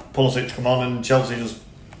half, Pulisic come on, and Chelsea just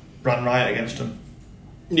ran riot against them.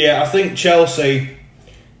 Yeah, I think Chelsea.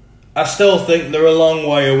 I still think they're a long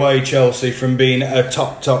way away, Chelsea, from being a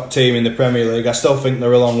top team in the Premier League. I still think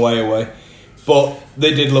they're a long way away, but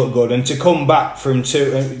they did look good. And to come back from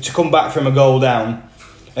a goal down,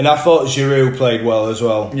 and I thought Giroud played well as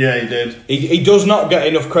well. Yeah, he did. He does not get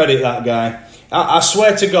enough credit, that guy. I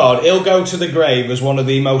swear to God, he'll go to the grave as one of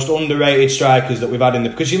the most underrated strikers that we've had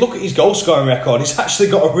because you look at his goal scoring record, he's actually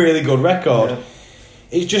got a really good record. Yeah.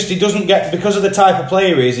 It's just he doesn't get, because of the type of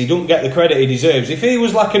player he is, he don't get the credit he deserves. If he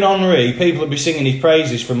was like an Henry, people would be singing his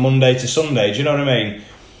praises from Monday to Sunday, do you know what I mean?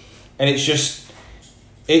 And it's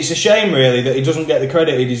a shame really that he doesn't get the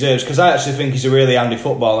credit he deserves, because I actually think he's a really handy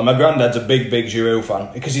footballer. My granddad's a big Giroud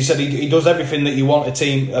fan, because he said he does everything that you want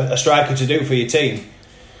a striker to do for your team.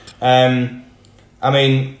 I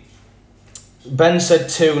mean, Ben said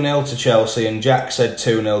 2-0 to Chelsea and Jack said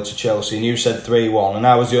 2-0 to Chelsea and you said 3-1 and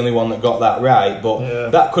I was the only one that got that right,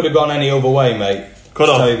 but that could have gone any other way, mate. Could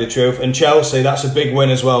have. To tell you the truth. And Chelsea, that's a big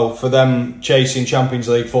win as well for them chasing Champions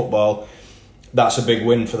League football. That's a big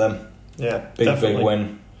win for them. Yeah, big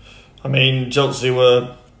win. I mean, Chelsea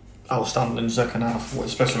were outstanding in the second half,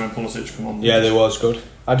 especially when Pulisic came on. Yeah, they was good.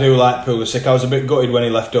 I do like Pulisic. I was a bit gutted when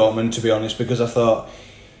he left Dortmund, to be honest, because I thought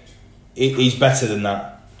he's better than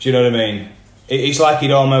that. Do you know what I mean? It's like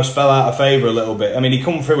he'd almost fell out of favour a little bit. I mean, he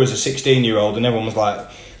come through as a 16-year-old and everyone was like,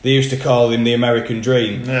 they used to call him the American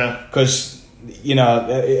Dream. Yeah. Because, you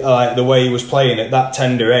know, like the way he was playing at that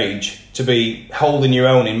tender age, to be holding your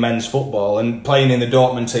own in men's football and playing in the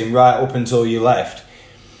Dortmund team right up until you left,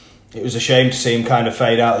 it was a shame to see him kind of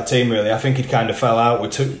fade out of the team, really. I think he'd kind of fell out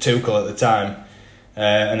with Tuchel at the time.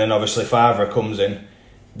 And then obviously Favre comes in.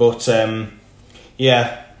 But,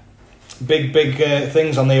 yeah... Big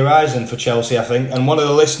things on the horizon for Chelsea, I think. And one of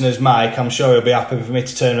the listeners, Mike, I'm sure he'll be happy for me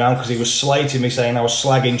to turn around because he was slating me saying I was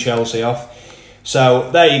slagging Chelsea off.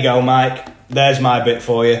 So there you go, Mike. There's my bit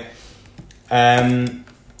for you. Do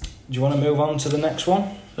you want to move on to the next one?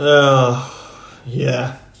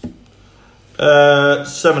 Yeah.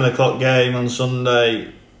 7:00 game on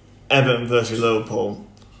Sunday. Everton versus Liverpool.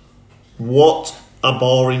 What a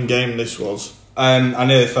boring game this was. I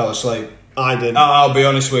nearly fell asleep. I did. I'll be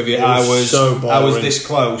honest with you. I was this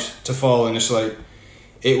close to falling asleep.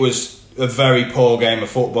 It was a very poor game of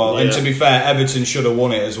football, and to be fair, Everton should have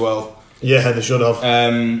won it as well. Yeah, they should have.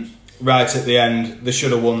 Right at the end, they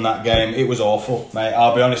should have won that game. It was awful, mate.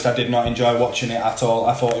 I'll be honest. I did not enjoy watching it at all.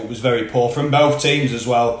 I thought it was very poor from both teams as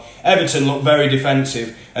well. Everton looked very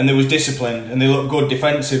defensive, and they was disciplined, and they looked good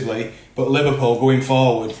defensively. But Liverpool going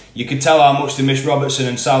forward, you could tell how much they missed Robertson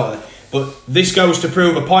and Salah. But this goes to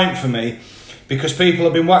prove a point for me, because people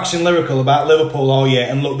have been waxing lyrical about Liverpool all year,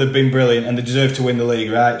 and look, they've been brilliant and they deserve to win the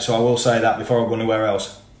league, right? So I will say that before I go anywhere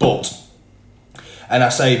else. But, and I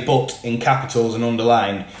say but in capitals and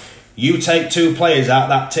underlined, you take two players out of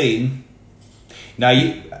that team. Now,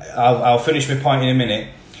 I'll finish my point in a minute.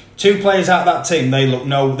 Two players out of that team, they look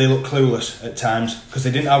clueless at times, because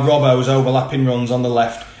they didn't have Robbo's overlapping runs on the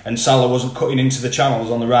left and Salah wasn't cutting into the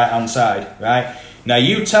channels on the right hand side, right? Now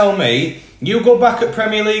you tell me, you go back at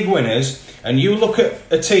Premier League winners and you look at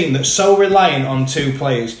a team that's so reliant on two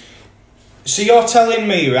players. So you're telling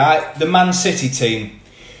me, right, the Man City team.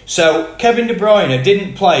 So Kevin De Bruyne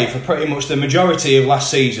didn't play for pretty much the majority of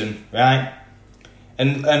last season, right?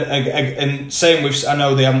 And same with, I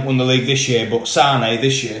know they haven't won the league this year, but Sane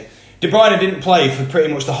this year. De Bruyne didn't play for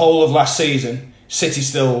pretty much the whole of last season. City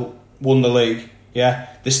still won the league, yeah?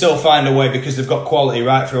 They still find a way because they've got quality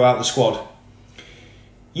right throughout the squad.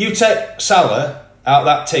 You take Salah out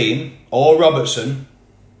that team, or Robertson.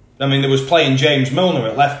 I mean, there was playing James Milner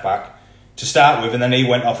at left back to start with, and then he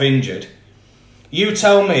went off injured. You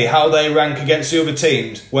tell me how they rank against the other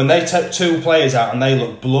teams when they take two players out and they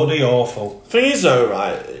look bloody awful. Thing is though,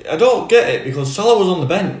 right, I don't get it, because Salah was on the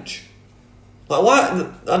bench. Like,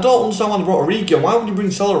 why? I don't understand why they brought Origi on. Why would you bring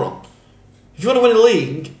Salah on? If you want to win a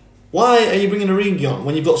league, Why are you bringing Origi on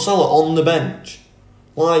when you've got Salah on the bench?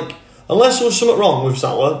 Like, unless there was something wrong with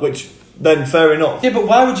Salah, which then fair enough. Yeah, but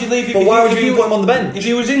why would you leave him? But why would you put him on the bench? If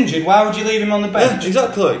he was injured, why would you leave him on the bench? Yeah,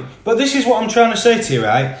 exactly. But this is what I'm trying to say to you,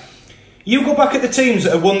 right? You go back at the teams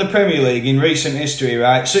that have won the Premier League in recent history,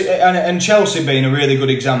 right? So, and Chelsea being a really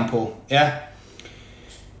good example, yeah?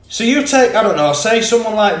 So you take, I don't know, say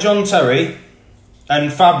someone like John Terry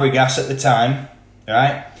and Fabregas at the time,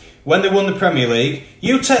 right? When they won the Premier League,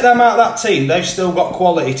 you take them out of that team, they've still got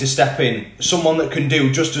quality to step in. Someone that can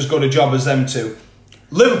do just as good a job as them two.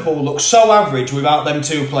 Liverpool looks so average without them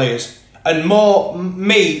two players. And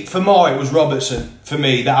it was Robertson, for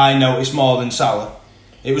me, that I noticed more than Salah.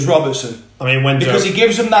 It was Robertson. I mean, because he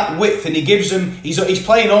gives them that width, and he's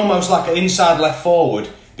playing almost like an inside left forward.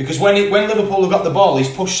 Because when Liverpool have got the ball,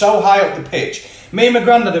 he's pushed so high up the pitch. Me and my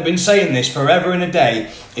granddad have been saying this forever and a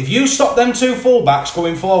day. If you stop them two fullbacks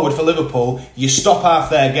going forward for Liverpool, you stop half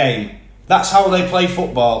their game. That's how they play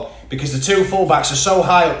football. Because the two fullbacks are so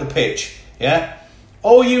high up the pitch. Yeah?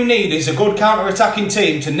 All you need is a good counter-attacking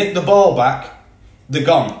team to nick the ball back. They're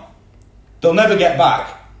gone. They'll never get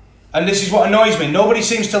back. And this is what annoys me. Nobody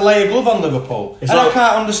seems to lay a glove on Liverpool. I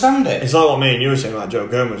can't understand it. It's like what me and you were saying about Joe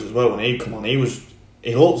Gomez as well. When he come on, he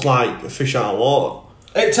looked like a fish out of water.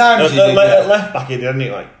 At times, at left back, he did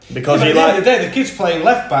anyway. Because at the end of the day, the kid's playing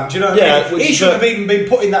left back. Do you know what I mean? He shouldn't have even been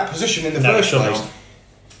put in that position in the first place.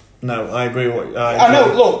 No, I agree with what I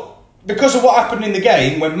know. Look, because of what happened in the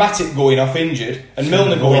game when Matip going off injured and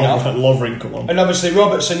Milner going off, Lovren come on, and obviously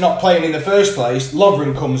Robertson not playing in the first place,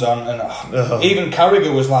 Lovren comes on, and even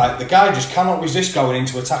Carragher was like, the guy just cannot resist going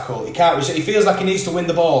into a tackle. He can't resist. He feels like he needs to win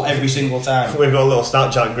the ball every single time. We've got a little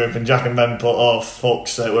Snapchat group, and Jack and Ben put, "Oh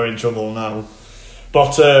fuck's sake, we're in trouble now."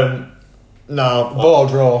 But no, ball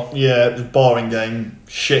draw. Yeah, it was a boring game,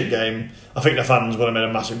 shit game. I think the fans would have made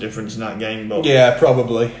a massive difference in that game, but yeah,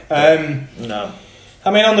 probably. No. I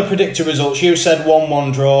mean, on the predictor results, you said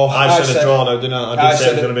 1-1 draw. I said a draw, though, didn't I? I did say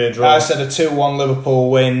it was going to be a draw. I said a 2-1 Liverpool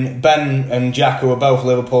win. Ben and Jack, who are both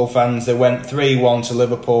Liverpool fans, they went 3-1 to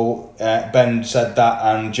Liverpool. Ben said that,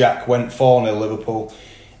 and Jack went 4-0 Liverpool.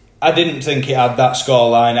 I didn't think it had that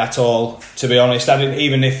scoreline at all, to be honest. I didn't,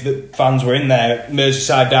 even if the fans were in there.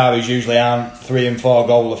 Merseyside derbies usually aren't 3 and 4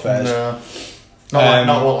 goal affairs. No.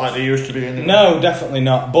 Not like they used to be anyway. No, definitely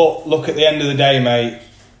not. But look, at the end of the day, mate,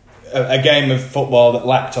 a game of football that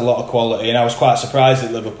lacked a lot of quality, and I was quite surprised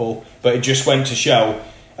at Liverpool, but it just went to show,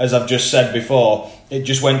 as I've just said before, it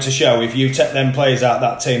just went to show if you take them players out of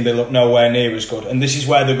that team, they look nowhere near as good, and this is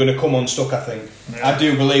where they're going to come unstuck, I think. Yeah. I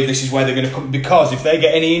do believe this is where they're going to come, because if they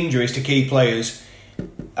get any injuries to key players,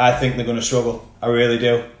 I think they're going to struggle. I really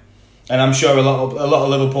do. And I'm sure a lot of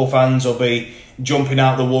Liverpool fans will be jumping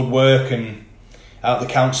out the woodwork and out the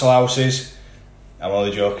council houses. I'm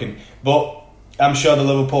only joking, but I'm sure the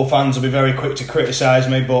Liverpool fans will be very quick to criticise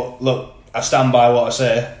me, but look, I stand by what I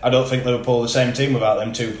say. I don't think Liverpool are the same team without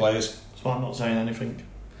them two players. That's why I'm not saying anything.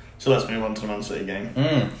 So let's move on to the Man City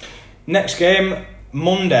game. Next game,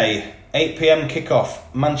 Monday, 8 PM kickoff,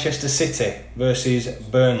 Manchester City versus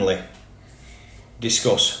Burnley.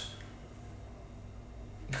 Discuss.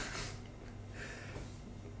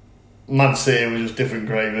 Man City was just different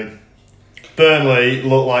gravy. Burnley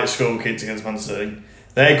looked like school kids against Man City.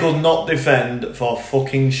 They could not defend for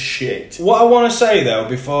fucking shit. What I want to say though,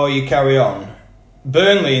 before you carry on,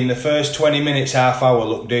 Burnley in the first 20 minutes, half hour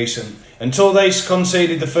looked decent. Until they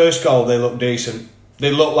conceded the first goal, they looked decent.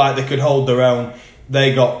 They looked like they could hold their own.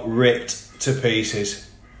 They got ripped to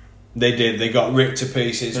pieces. They did. They got ripped to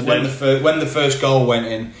pieces. When the first goal went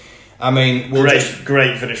in, I mean,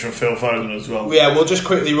 great finish from Phil Foden as well. Yeah, we'll just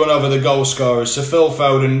quickly run over the goal scorers. So Phil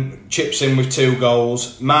Foden chips in with 2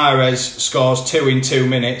 goals. Mahrez scores 2 in 2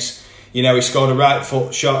 minutes. You know, he scored a right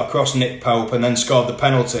foot shot across Nick Pope and then scored the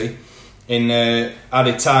penalty in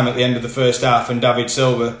added time at the end of the first half. And David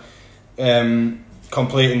Silva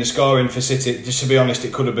completing the scoring for City. Just to be honest,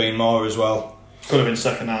 it could have been more as well. Could have been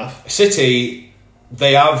second half. City,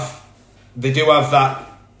 they do have that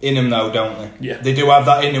in them though, don't they? Yeah. They do have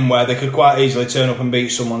that in them where they could quite easily turn up and beat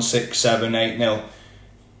someone 6, 7, 8-0.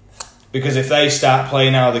 Because if they start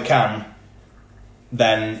playing how they can,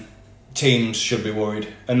 then teams should be worried.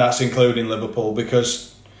 And that's including Liverpool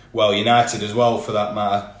because, well, United as well for that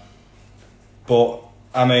matter. But,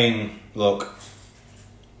 I mean, look,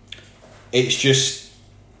 it's just,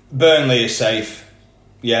 Burnley is safe.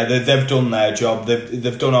 Yeah, they've done their job.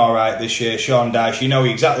 They've done all right this year. Sean Dyche, you know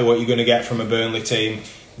exactly what you're going to get from a Burnley team.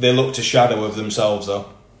 They looked a shadow of themselves, though.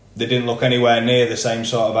 They didn't look anywhere near the same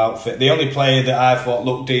sort of outfit. The only player that I thought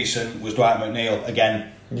looked decent was Dwight McNeil,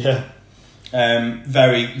 again. Yeah.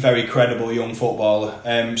 Very, very credible young footballer.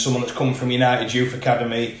 Someone that's come from United Youth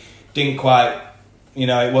Academy, didn't quite,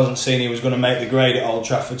 it wasn't seen he was going to make the grade at Old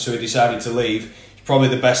Trafford, so he decided to leave. It's probably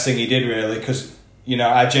the best thing he did, really, because,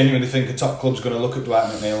 I genuinely think a top club's going to look at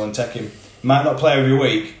Dwight McNeil and take him. Might not play every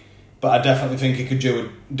week, but I definitely think he could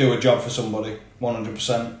do a job for somebody,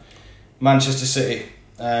 100%. Manchester City,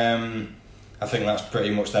 I think that's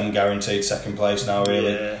pretty much them guaranteed second place now,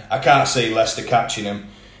 really. Yeah. I can't see Leicester catching them.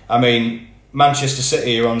 I mean, Manchester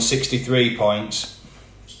City are on 63 points,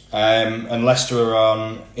 and Leicester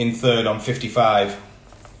are in third on 55.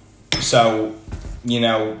 So,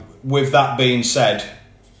 with that being said,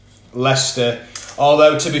 Leicester,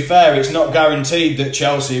 although to be fair, it's not guaranteed that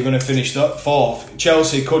Chelsea are going to finish fourth.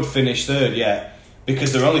 Chelsea could finish third,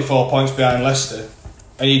 because they're only 4 points behind Leicester.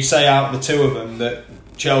 And you'd say out of the two of them that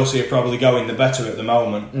Chelsea are probably going the better at the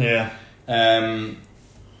moment. Yeah.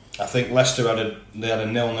 I think Leicester had a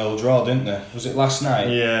 0-0 draw, didn't they? Was it last night?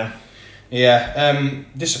 Yeah. Yeah.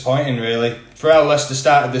 Disappointing, really. For how Leicester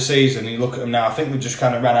started the season, you look at them now, I think they just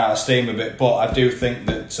kind of ran out of steam a bit. But I do think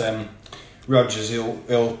that Rodgers,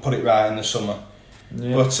 he'll put it right in the summer.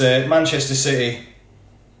 Yeah. But Manchester City,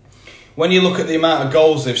 when you look at the amount of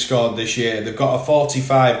goals they've scored this year, they've got a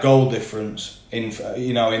 45 goal difference in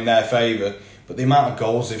their favour. But the amount of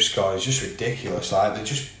goals they've scored is just ridiculous. Like, they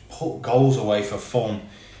just put goals away for fun.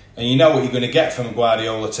 And you know what you're going to get from a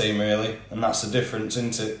Guardiola team, really. And that's the difference,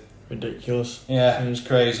 isn't it? Ridiculous. Yeah, it's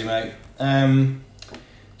crazy, mate.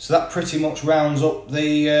 So that pretty much rounds up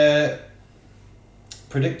the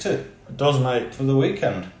predictor. It does, mate. For the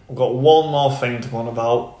weekend. I've got one more thing to go on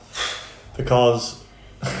about. Because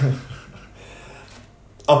I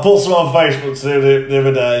put some on Facebook the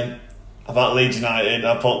other day about Leeds United.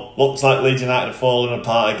 I put, looks like Leeds United are falling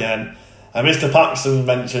apart again. And Mr. Paxton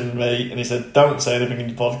mentioned me and he said, don't say anything in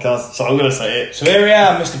your podcast, so I'm going to say it. So here we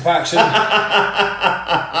are, Mr. Paxton.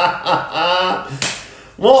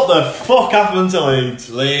 What the fuck happened to Leeds?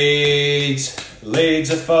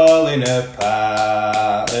 Leeds are falling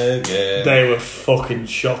apart again. They were fucking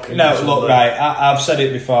shocking. No, look, right, I've said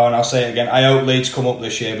it before and I'll say it again. I hope Leeds come up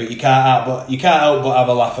this year, but you can't help but have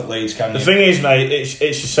a laugh at Leeds, can you? The thing is, mate, it's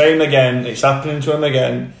the same again. It's happening to them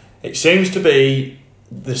again. It seems to be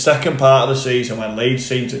the second part of the season when Leeds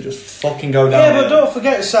seem to just fucking go down. Yeah, but don't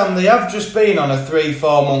forget, Sam, they have just been on a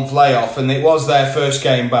 3-4 month layoff and it was their first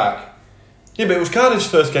game back. Yeah, but it was Cardiff's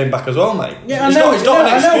first game back as well, mate. Yeah, it's not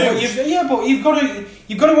an excuse. But you've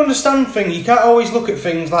got to understand things. You can't always look at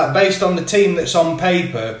things like based on the team that's on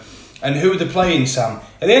paper and who they're playing, Sam.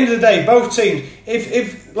 At the end of the day, both teams,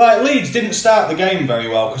 if like Leeds didn't start the game very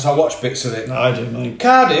well, because I watched bits of it. No, I didn't, mate.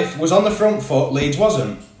 Cardiff was on the front foot, Leeds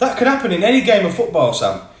wasn't. That could happen in any game of football,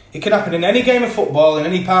 Sam. It can happen in any game of football in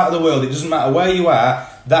any part of the world. It doesn't matter where you are.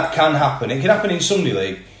 That can happen. It can happen in Sunday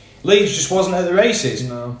League. Leeds just wasn't at the races.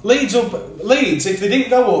 No. Leeds, if they didn't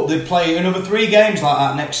go up, they'd play another 3 games like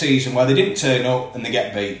that next season where they didn't turn up and they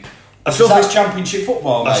get beat. That's Championship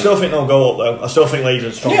football, mate. I still think they'll go up, though. I still think Leeds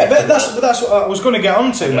are strong. Yeah, but that's what I was going to get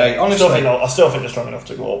on to, mate, honestly. I still think they're strong enough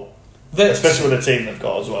to go up. Especially with the team they've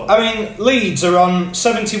got as well. I mean, Leeds are on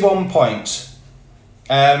 71 points.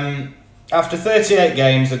 After 38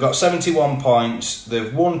 games, they've got 71 points.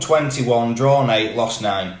 They've won 21, drawn 8, lost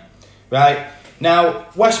 9. Right? Now,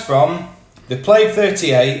 West Brom, they've played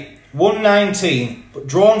 38, won 19, but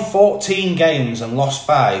drawn 14 games and lost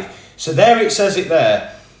 5. So there it says it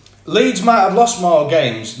there. Leeds might have lost more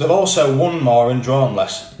games, they've also won more and drawn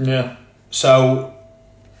less. Yeah. So,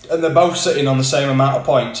 and they're both sitting on the same amount of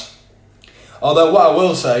points. Although what I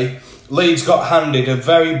will say, Leeds got handed a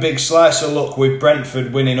very big slice of luck with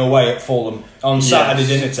Brentford winning away at Fulham on Saturday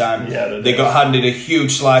dinner time. Yeah, they got handed a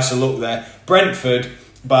huge slice of luck there. Brentford,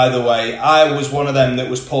 by the way, I was one of them that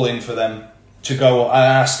was pulling for them to go, and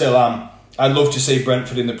I still am. I'd love to see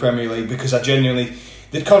Brentford in the Premier League because I genuinely,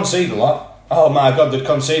 they'd concede a lot. Oh my God, they'd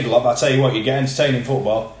concede a lot, but I tell you what, you'd get entertaining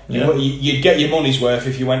football. Yeah. You'd get your money's worth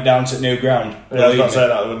if you went down to new ground. Yeah, I was going to say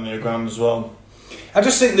that with new ground as well. I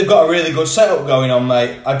just think they've got a really good setup going on,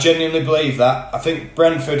 mate. I genuinely believe that. I think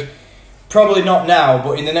Brentford, probably not now,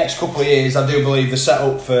 but in the next couple of years, I do believe they're set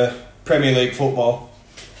up for Premier League football.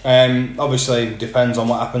 Obviously, it depends on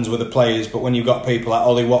what happens with the players, but when you've got people like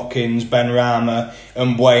Ollie Watkins, Ben Rama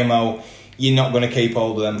and Mbeumo, you're not going to keep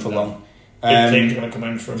hold of them for long. Big teams are going to come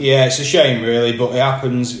in from. Yeah, it's a shame, really, but it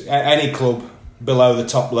happens. Any club below the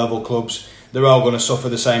top level clubs, they're all going to suffer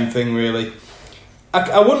the same thing, really.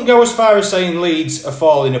 I wouldn't go as far as saying Leeds are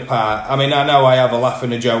falling apart. I mean, I know I have a laugh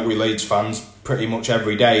and a joke with Leeds fans pretty much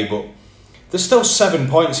every day, but there's still 7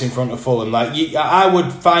 points in front of Fulham. I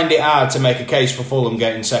would find it hard to make a case for Fulham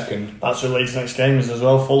getting second. That's what Leeds' next game is as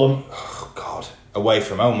well, Fulham. Oh, God. Away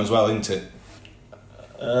from home as well, isn't it?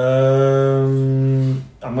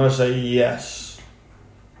 I'm going to say yes.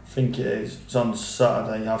 think it is. It's on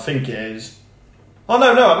Saturday. I think it is. Oh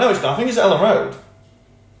no, it's not. I think it's Ellen Road.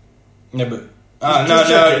 Yeah, but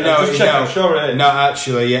Just check. I'm sure it is. No,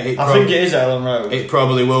 actually, yeah. I think it is Ellen Road. It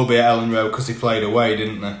probably will be at Ellen Road because they played away,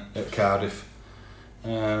 didn't they, at Cardiff?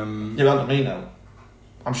 Yeah, let me know.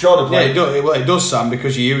 I'm sure they played. Yeah, it does, Sam,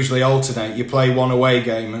 because you usually alternate. You play one away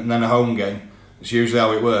game and then a home game. It's usually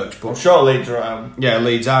how it works. But I'm sure Leeds are at home. Yeah,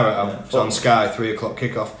 Leeds are at home. Yeah, it's on Sky, 3 o'clock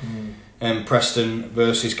kickoff. Preston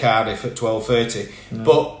versus Cardiff at 12:30. Yeah.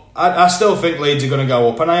 But I still think Leeds are going to go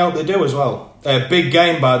up, and I hope they do as well. Big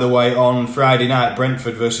game, by the way, on Friday night,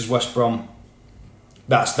 Brentford versus West Brom.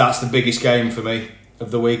 That's the biggest game for me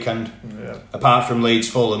of the weekend, apart from Leeds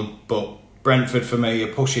Fulham. But Brentford for me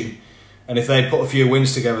are pushing, and if they put a few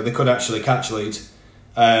wins together, they could actually catch Leeds.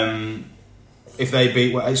 If they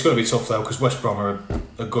beat, it's going to be tough though because West Brom are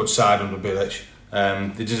a good side under Bilic.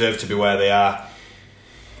 They deserve to be where they are.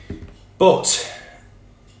 But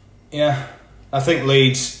yeah, I think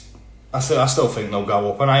Leeds. I still think they'll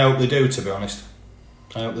go up, and I hope they do. To be honest,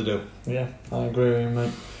 I hope they do. Yeah, I agree with you,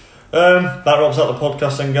 mate. That wraps up the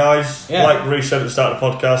podcast then, guys. Yeah. Like Reece said at the start of the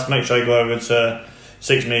podcast, make sure you go over to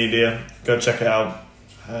Six Media, go check it out,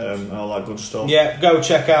 all that good stuff. Yeah, go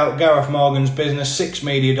check out Gareth Morgan's business,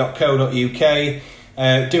 sixmedia.co.uk.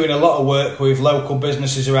 Doing a lot of work with local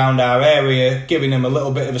businesses around our area, giving them a little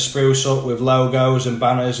bit of a spruce up with logos and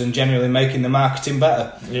banners and generally making the marketing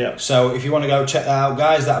better. Yeah. So if you want to go check that out,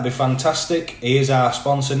 guys, that'd be fantastic. He is our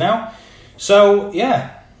sponsor now. So,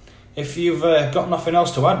 yeah, if you've got nothing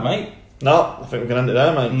else to add, mate. No, I think we can end it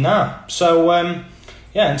there, mate. No. So,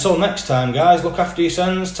 yeah, until next time, guys, look after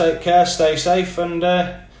yourselves, take care, stay safe, and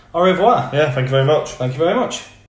au revoir. Yeah, thank you very much. Thank you very much.